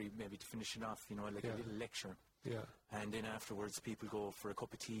of history maybe to finish it off. A little lecture. Yeah. And then afterwards, people go for a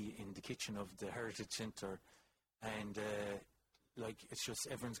cup of tea in the kitchen of the Heritage Centre, and it's just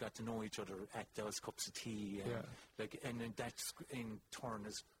everyone's got to know each other at those cups of tea, and and then that's in turn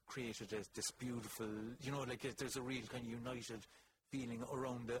has created this beautiful, there's a real kind of united feeling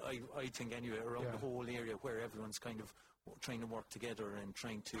around I think anyway, around the whole area, where everyone's kind of trying to work together and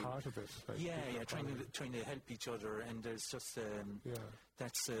trying to part of it. Trying to help each other, and there's just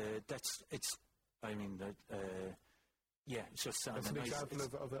it's just that's an example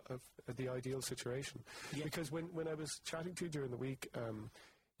of the ideal situation. Yeah. Because when I was chatting to you during the week,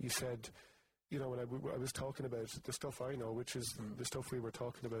 you said, when I was talking about the stuff I know, which is the stuff we were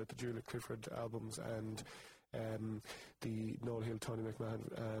talking about, the Julia Clifford albums and the Noel Hill, Tony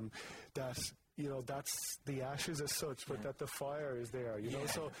McMahon, that that's the ashes as such, but that the fire is there,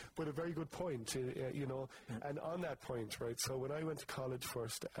 so, but a very good point, and on that point, right, so when I went to college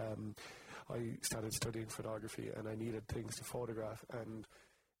first, I started studying photography, and I needed things to photograph, and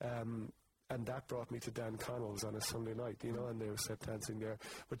that brought me to Dan Connell's on a Sunday night, and they were set dancing there,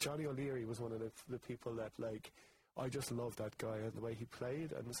 but Johnny O'Leary was one of the people that, I just loved that guy and the way he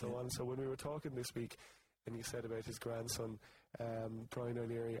played and so on, so when we were talking this week, and you said about his grandson, Brian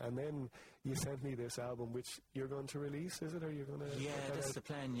O'Leary, and then you sent me this album, which you're going to release, is it? Are you going to? Yeah, that's the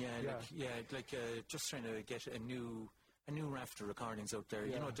plan. Just trying to get a new raft of recordings out there.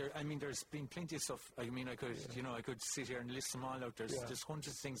 Yeah. There's been plenty of stuff. I could sit here and list them all out. There's hundreds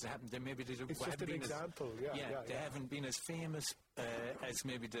of things that happened. There maybe they it's just an example. They haven't been as famous as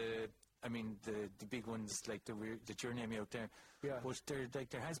maybe the big ones like that you're naming out there. Yeah. But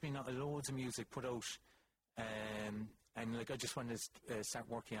there has been loads of music put out. And I just want to start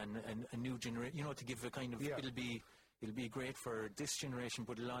working on a new generation, to give a kind of, it'll be great for this generation,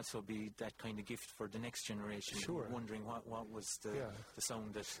 but it'll also be that kind of gift for the next generation. Sure. Wondering what was the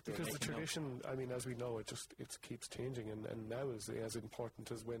sound that because the tradition, as we know, it keeps changing, and now is as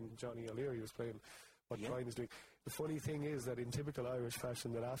important as when Johnny O'Leary was playing what Brian is doing. The funny thing is that in typical Irish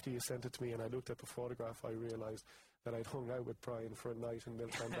fashion, that after you sent it to me and I looked at the photograph, I realised that I'd hung out with Brian for a night in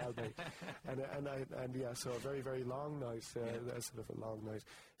Miltown Balbay, so a very, very long night, sort of a long night.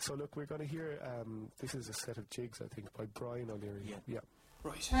 So look, we're going to hear, this is a set of jigs, I think, by Brian O'Leary. Yeah.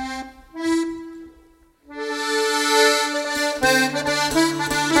 Right.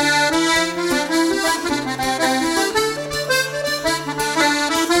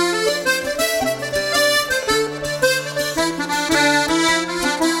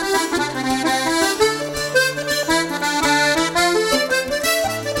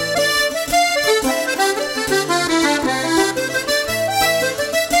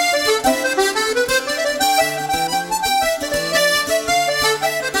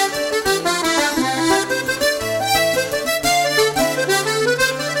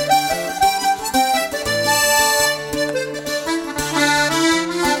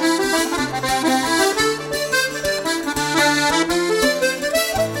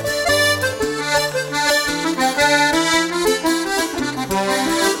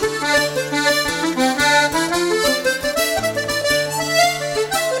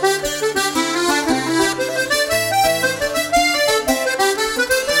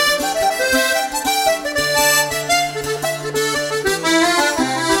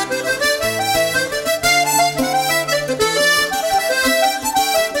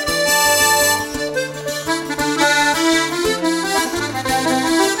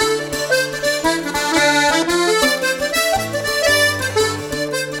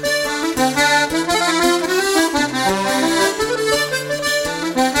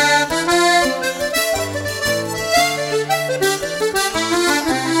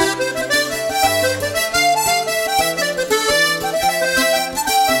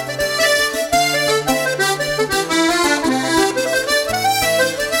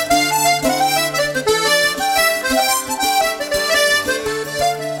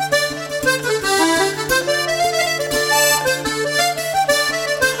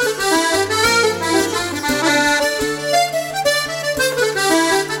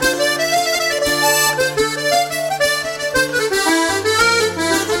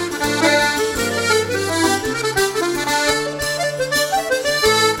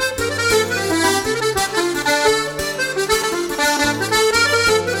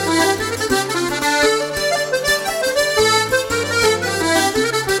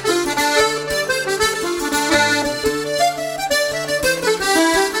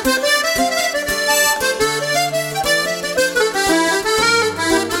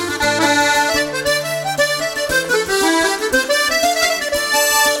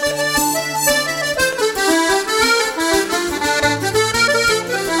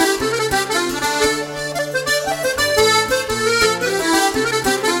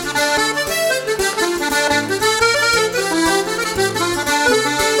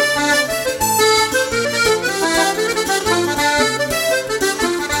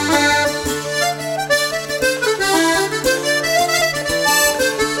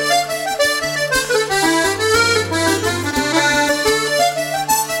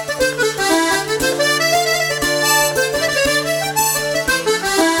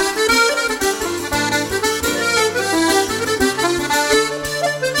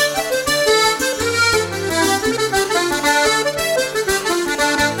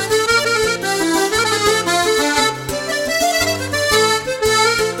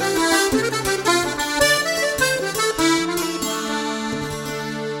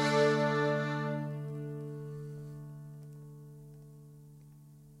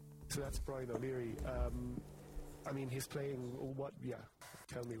 So that's Brian O'Leary. I mean, he's playing what? Yeah,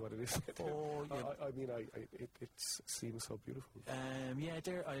 tell me what it is. Oh, yeah. I mean, it seems so beautiful.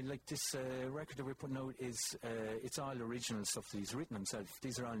 I like this record that we're putting out is it's all original stuff that he's written himself.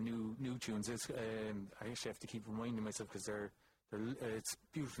 These are all new tunes. I actually have to keep reminding myself because it's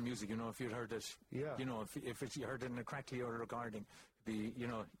beautiful music. You know, if you'd heard it, you know, if you heard it in a crackly or recording,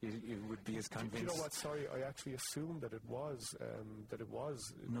 you would be as convinced. Do you know what? Sorry, I actually assumed that it was.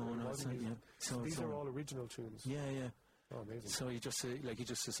 No, it's not. Yeah. So these are all original tunes. Yeah. Oh, amazing. So he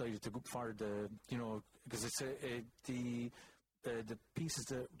just decided to go for the, you know, because it's the pieces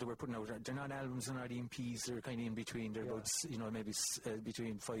that we're putting out, they're not albums, they're not EPs, they're kind of in between. They're about, you know, maybe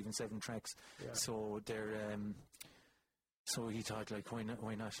between 5 and 7 tracks. Yeah. So they're. So he thought, like, why not?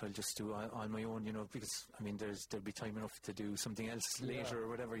 I'll just do on my own, you know, because, I mean, there'll be time enough to do something else later or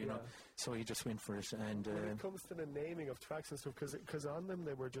whatever, you know. So he just went for it. And when it comes to the naming of tracks and stuff, because on them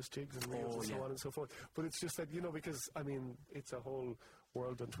they were just jigs and reels and so on and so forth. But it's just that, you know, because, I mean, it's a whole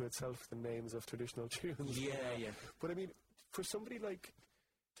world unto itself, the names of traditional tunes. Yeah. But, I mean, for somebody like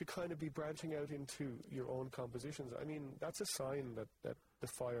to kind of be branching out into your own compositions, I mean, that's a sign that the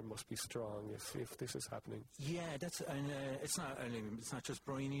fire must be strong if this is happening. Yeah, that's and it's not just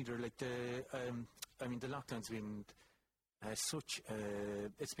Brian either. Like I mean, the lockdown's been such.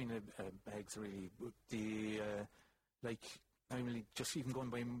 It's been a bags really. Like I'm really just even going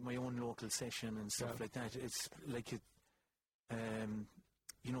by my own local session and stuff like that. It's like it.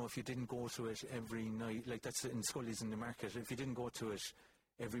 You know, if you didn't go to it every night, like that's in Scully's in the market. If you didn't go to it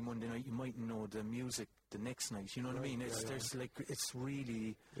every Monday night, you might know the music the next night. You know what I mean? There's like, it's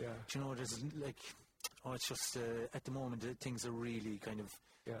really, do you know, there's like, it's just, at the moment, things are really kind of,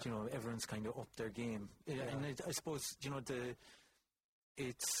 you know, everyone's kind of up their game. And I suppose, you know,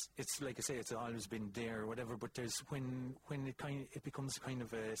 it's like I say, it's always been there or whatever, but there's when it becomes kind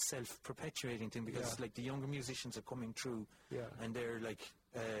of a self-perpetuating thing, because like the younger musicians are coming through and they're like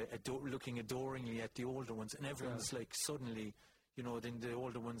looking adoringly at the older ones, and everyone's like suddenly, you know, then the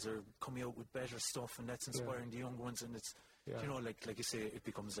older ones are coming out with better stuff, and that's inspiring the younger ones, and it's, you know, like you say, it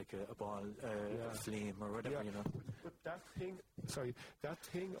becomes like a ball, a flame or whatever, you know. But that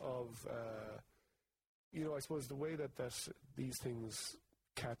thing of, you know, I suppose the way that these things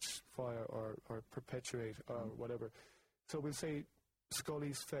catch fire or perpetuate or whatever. So we'll say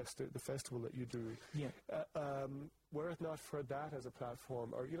Scully's Fest, the festival that you do. Were it not for that as a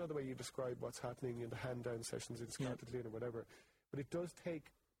platform, or, you know, the way you describe what's happening in the hand-down sessions in Scotland or whatever, but it does take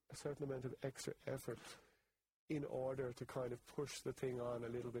a certain amount of extra effort in order to kind of push the thing on a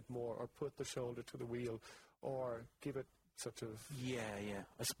little bit more, or put the shoulder to the wheel, or give it sort of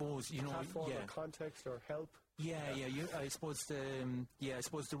I suppose, you know, platform or context or help. I suppose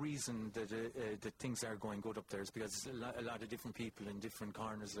the reason that things are going good up there is because a lot of different people in different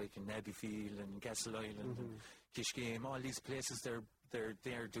corners, like in Abbeyfield and Castle Island and Kishgame, all these places,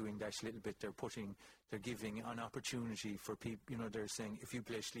 they're doing that little bit. They're giving an opportunity for people. You know, they're saying, if you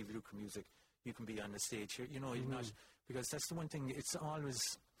play Sliabh Luachra music, you can be on the stage here. You know, you're not, because that's the one thing. It's always,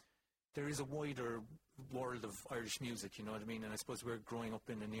 there is a wider world of Irish music. You know what I mean? And I suppose we're growing up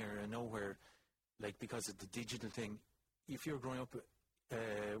in an era now where, like, because of the digital thing, if you're growing up,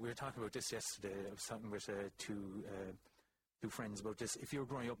 we were talking about this yesterday. I was talking with two friends about this. If you're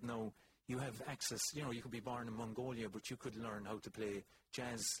growing up now, you have access, you know, you could be born in Mongolia, but you could learn how to play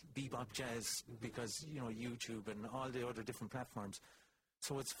jazz, bebop jazz, because, you know, YouTube and all the other different platforms.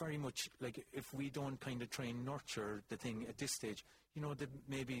 So it's very much like, if we don't kind of try and nurture the thing at this stage, you know, that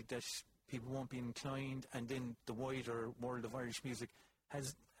maybe that people won't be inclined, and then the wider world of Irish music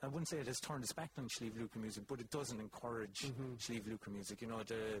has, I wouldn't say it has turned its back on Sliabh Luachra music, but it doesn't encourage Sliabh Luachra music. You know,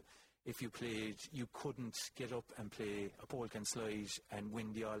 if you played, you couldn't get up and play a polka and slide and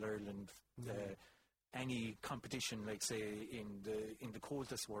win the All-Ireland, any competition, like, say, in the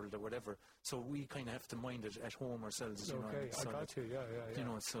coldest world or whatever. So we kind of have to mind it at home ourselves. You know, I got you, You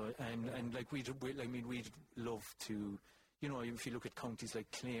know, so, and like, we'd love to, you know, if you look at counties like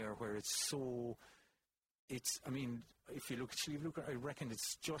Clare, where it's, I mean, if you look at Sliabh Luachra, I reckon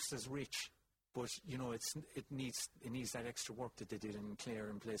it's just as rich, but, you know, it needs that extra work that they did in Clare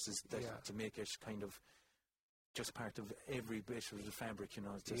and places that to make it kind of just part of every bit of the fabric, you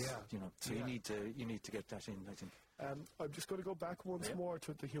know. Just, you know, so you need to get that in, I think. I'm just going to go back once more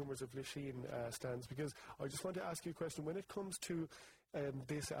to the humours of Lachine stands, because I just want to ask you a question. When it comes to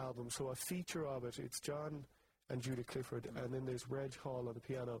this album, so a feature of it, it's John and Judy Clifford, and then there's Reg Hall on the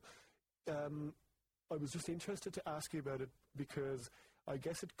piano. I was just interested to ask you about it, because I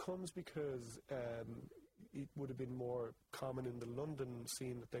guess it comes because it would have been more common in the London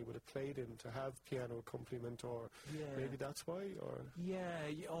scene that they would have played in to have piano accompaniment, or maybe that's why, or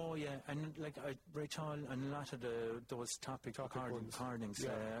and like Rach Hall and a lot of those topic recordings.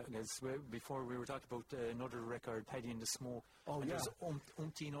 Before we were talking about another record, Paddy and the Smoke. There's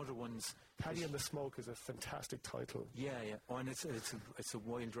umpteen other ones. Paddy and the Smoke is a fantastic title. And it's a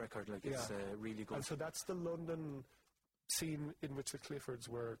wild record, like it's really good. And so that's the London scene in which the Cliffords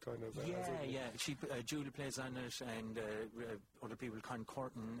were kind of... She Julie plays on it, and other people, Con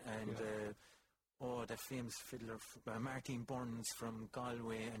Curtin, and that famous fiddler, Martine Burns from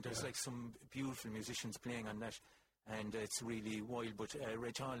Galway, and there's like some beautiful musicians playing on that, and it's really wild, but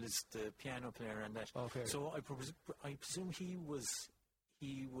Reg Hall is the piano player on that. Okay. So I presume he was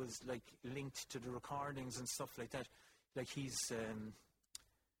like linked to the recordings and stuff like that, like he's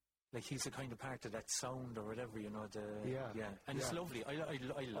a kind of part of that sound or whatever, you know. And it's lovely. I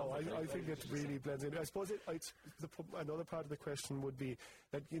love it. I think it really blends in. I suppose another part of the question would be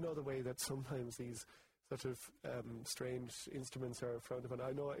that, you know, the way that sometimes these sort of strange instruments are frowned upon.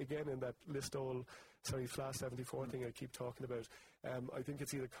 I know, again, in that Flash 74 thing I keep talking about, I think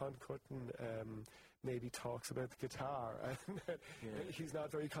it's either Con Curtin maybe talks about the guitar, and he's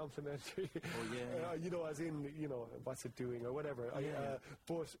not very complimentary. You know, as in, you know, what's it doing or whatever.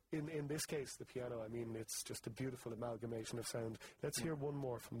 But in this case, the piano, I mean, it's just a beautiful amalgamation of sound. Let's hear one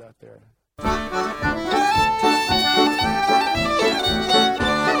more from that there.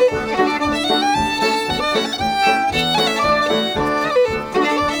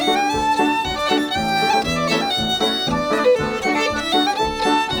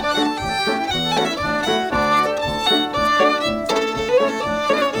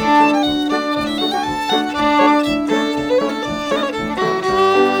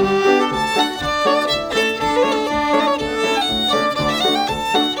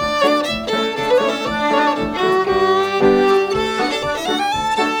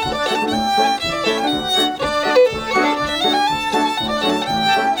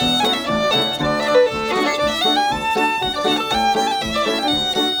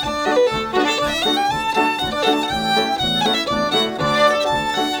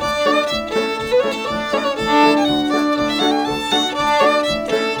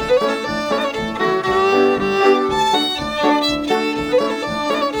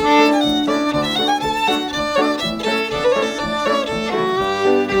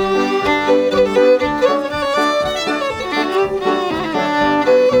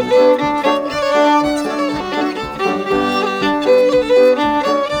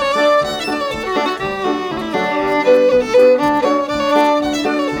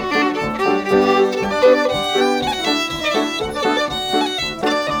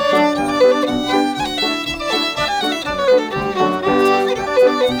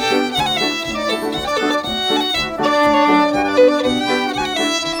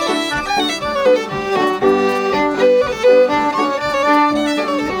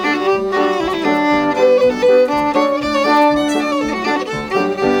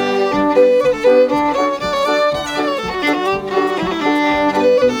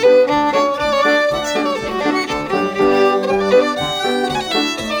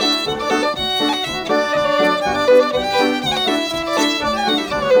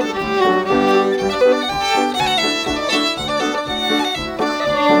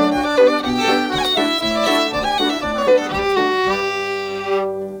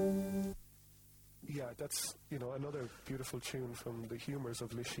 Tune from the humours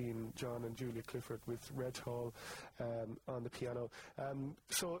of Lachine, John and Julia Clifford, with Reg Hall on the piano.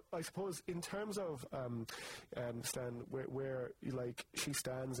 So I suppose in terms of Stan, where like she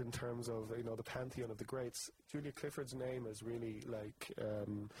stands in terms of, you know, the pantheon of the greats, Julia Clifford's name is really like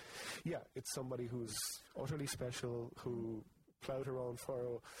it's somebody who's utterly special, who ploughed her own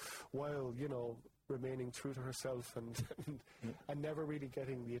furrow while, you know, remaining true to herself and never really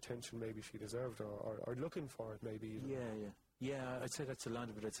getting the attention maybe she deserved, or looking for it maybe even. I'd say that's a lot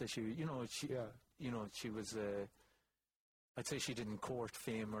of it. I'd say she was I'd say she didn't court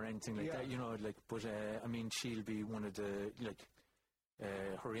fame or anything like that, you know, like, but I mean, she'll be one of the, like,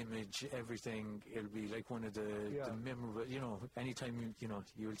 her image, everything, it'll be like one of the memorable, you know, anytime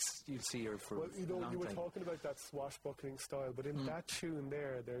you'll see her for a long time. You were talking about that swashbuckling style, but in that tune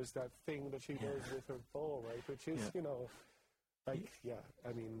there's that thing that she does with her bow, right, which is, you know, like,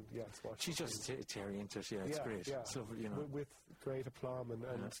 swashbuckling. She's just tearing into it, it's great. Yeah, so, you know. With great aplomb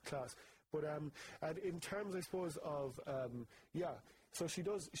and class. But and in terms, I suppose, of so she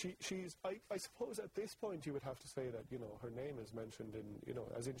does. She's. I suppose at this point you would have to say that, you know, her name is mentioned in, you know,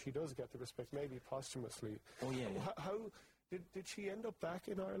 as in she does get the respect, maybe posthumously. Oh yeah. How Did she end up back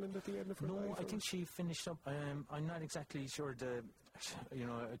in Ireland at the end of her life? No, I think she finished up. I'm not exactly sure.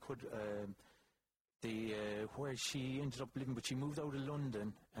 I could. Where she ended up living, but she moved out of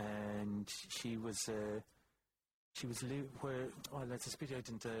London, and she was where. Oh, that's a pity I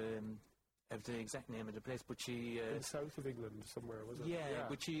didn't have the exact name of the place, but she in the south of England somewhere, was it? Yeah,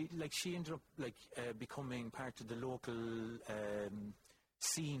 but she ended up becoming part of the local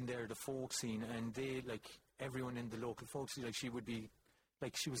scene there, the folk scene, and they everyone in the local folk scene, she would be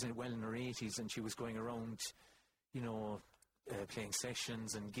she was in her 80s, and she was going around, playing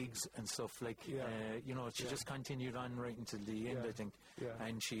sessions and gigs and stuff she just continued on right until the end, I think.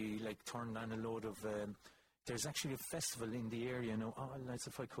 And she turned on a load of there's actually a festival in the area now. Let's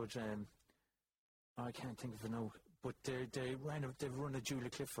if I could I can't think of it now, but they run a Julia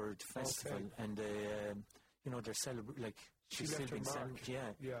Clifford festival, and they're celebrating she's still being celebrated.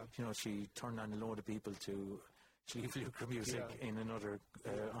 She turned on a load of people to Sliabh Luachra music in another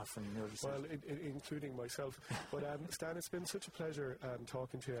often noticed. Well, including myself. But Stan, it's been such a pleasure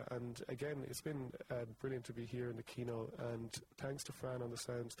talking to you, and again, it's been brilliant to be here in the Kino, and thanks to Fran on the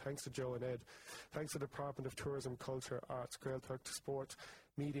sounds, thanks to Joe and Ed, thanks to the Department of Tourism, Culture, Arts, Gaeltacht, Sport,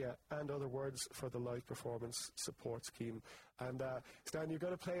 Media and Other Words for the live performance support scheme. And Stan, you're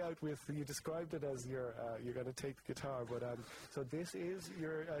going to play out with, you described it as you're going to take the guitar, but so this is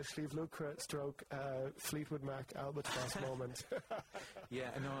your Sliabh Luachra stroke Fleetwood Mac Albatross moment.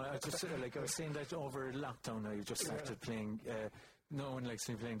 Yeah, no, I just I was saying that over lockdown I just started playing. No one likes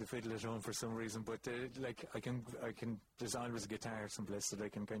me playing the fiddle at home for some reason, but I can. There's always a guitar someplace that I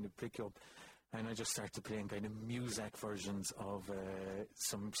can kind of pick up. And I just started playing kind of Muzak versions of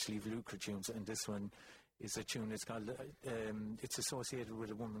some Sliabh Luachra tunes, and this one is a tune. It's called. It's associated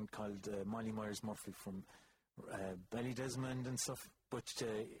with a woman called Molly Myers Murphy from Ballydesmond and stuff, but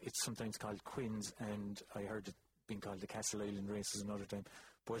it's sometimes called Quins, and I heard it being called the Castle Island Races another time.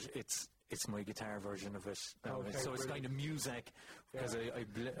 But it's my guitar version of it. Okay, so it's kind of Muzak, because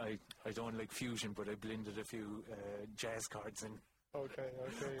I don't like fusion, but I blended a few jazz chords in. Okay.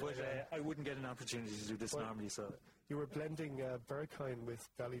 But I wouldn't get an opportunity to do this normally, so... You were blending Berkine with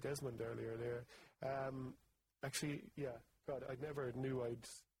Ballydesmond earlier there. Actually, God, I never knew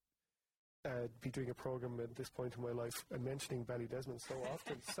I'd be doing a programme at this point in my life and mentioning Ballydesmond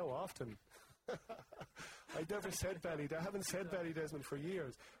so often. I never said I haven't said Ballydesmond for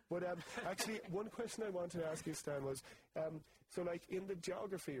years. But actually, one question I wanted to ask you, Stan, was... so, in the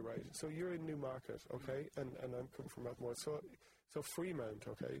geography, right? So you're in Newmarket, okay? And I'm coming from Rathmore. So Fremont,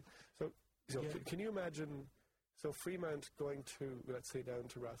 okay? So can you imagine, Fremont going to, let's say, down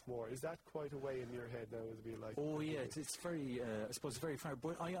to Rathmore, is that quite a way in your head now, as it be like? Oh, yeah, it's very, I suppose, very far.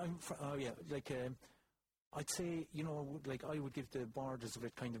 But I'd say, I would give the borders of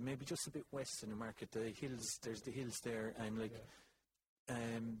it kind of maybe just a bit west of Newmarket. The hills, there's the hills there, and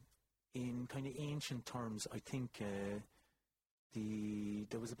in kind of ancient terms, I think...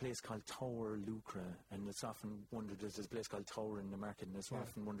 there was a place called Tower Luachra, and it's often wondered, there's a place called Tower in the market, and it's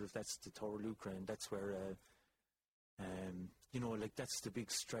often wondered if that's the Tower Luachra, and that's where, that's the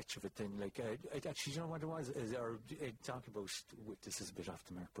big stretch of it then. Actually, you know what it was? Talk about, this is a bit off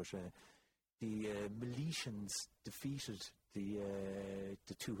the mark, but the Miletians defeated the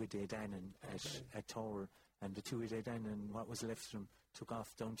Tuatha Dé Danann at Tower, and the Tuatha Dé Danann, what was left of them, took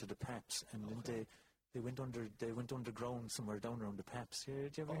off down to the Paps, and then they went underground somewhere down around the Paps.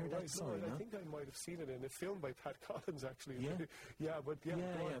 Did you ever hear that story? No, I think I might have seen it in a film by Pat Collins, actually. Yeah. But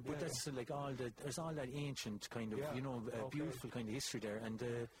that's there's all that ancient kind of, beautiful kind of history there, and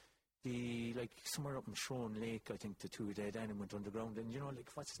somewhere up in Shrone Lake, I think the Tuatha Dé Danann went underground, and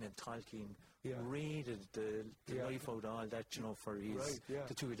what's his name, Tolkien raided the life out of all that, for his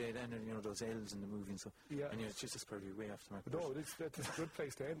the Tuatha Dé Danann, those elves in the movie and stuff. And it's just a pretty way off the mark. No, it's a good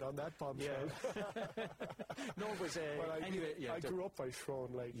place to end on that bombshell. No, but anyway, I grew up by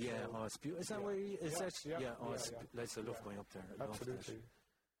Shrone Lake. Yeah, it's beautiful. Is that where is that? That's I love going up there. I Absolutely. Love that.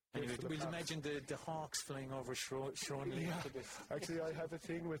 Anyway, we'll imagine the hawks flying over Shrone Lake. Actually, I have a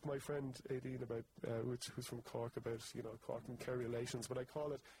thing with my friend Aideen about, who's from Cork, about, Cork and Kerry relations, but I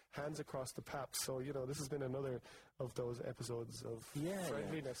call it hands across the Paps. So, this has been another of those episodes of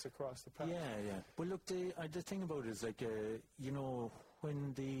friendliness across the Paps. Yeah. Well, look, the thing about it is,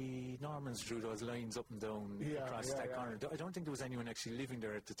 when the Normans drew those lines up and down across that corner, I don't think there was anyone actually living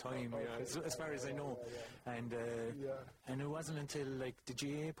there at the time, as far as I know. And it wasn't until the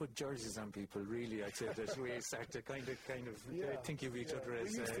GA put jerseys on people, really, I'd say, that we started to kind of think of each other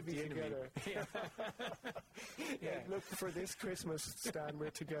as the enemy. Look, for this Christmas, Stan,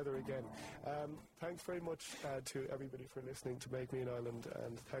 we're together again. Thanks very much to everybody for listening to Make Me an Island,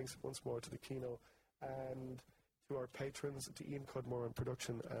 and thanks once more to the Kino. And to our patrons, to Ian Cudmore on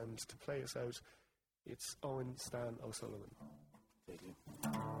production, and to play us out, it's Owen Stan O'Sullivan. Thank you.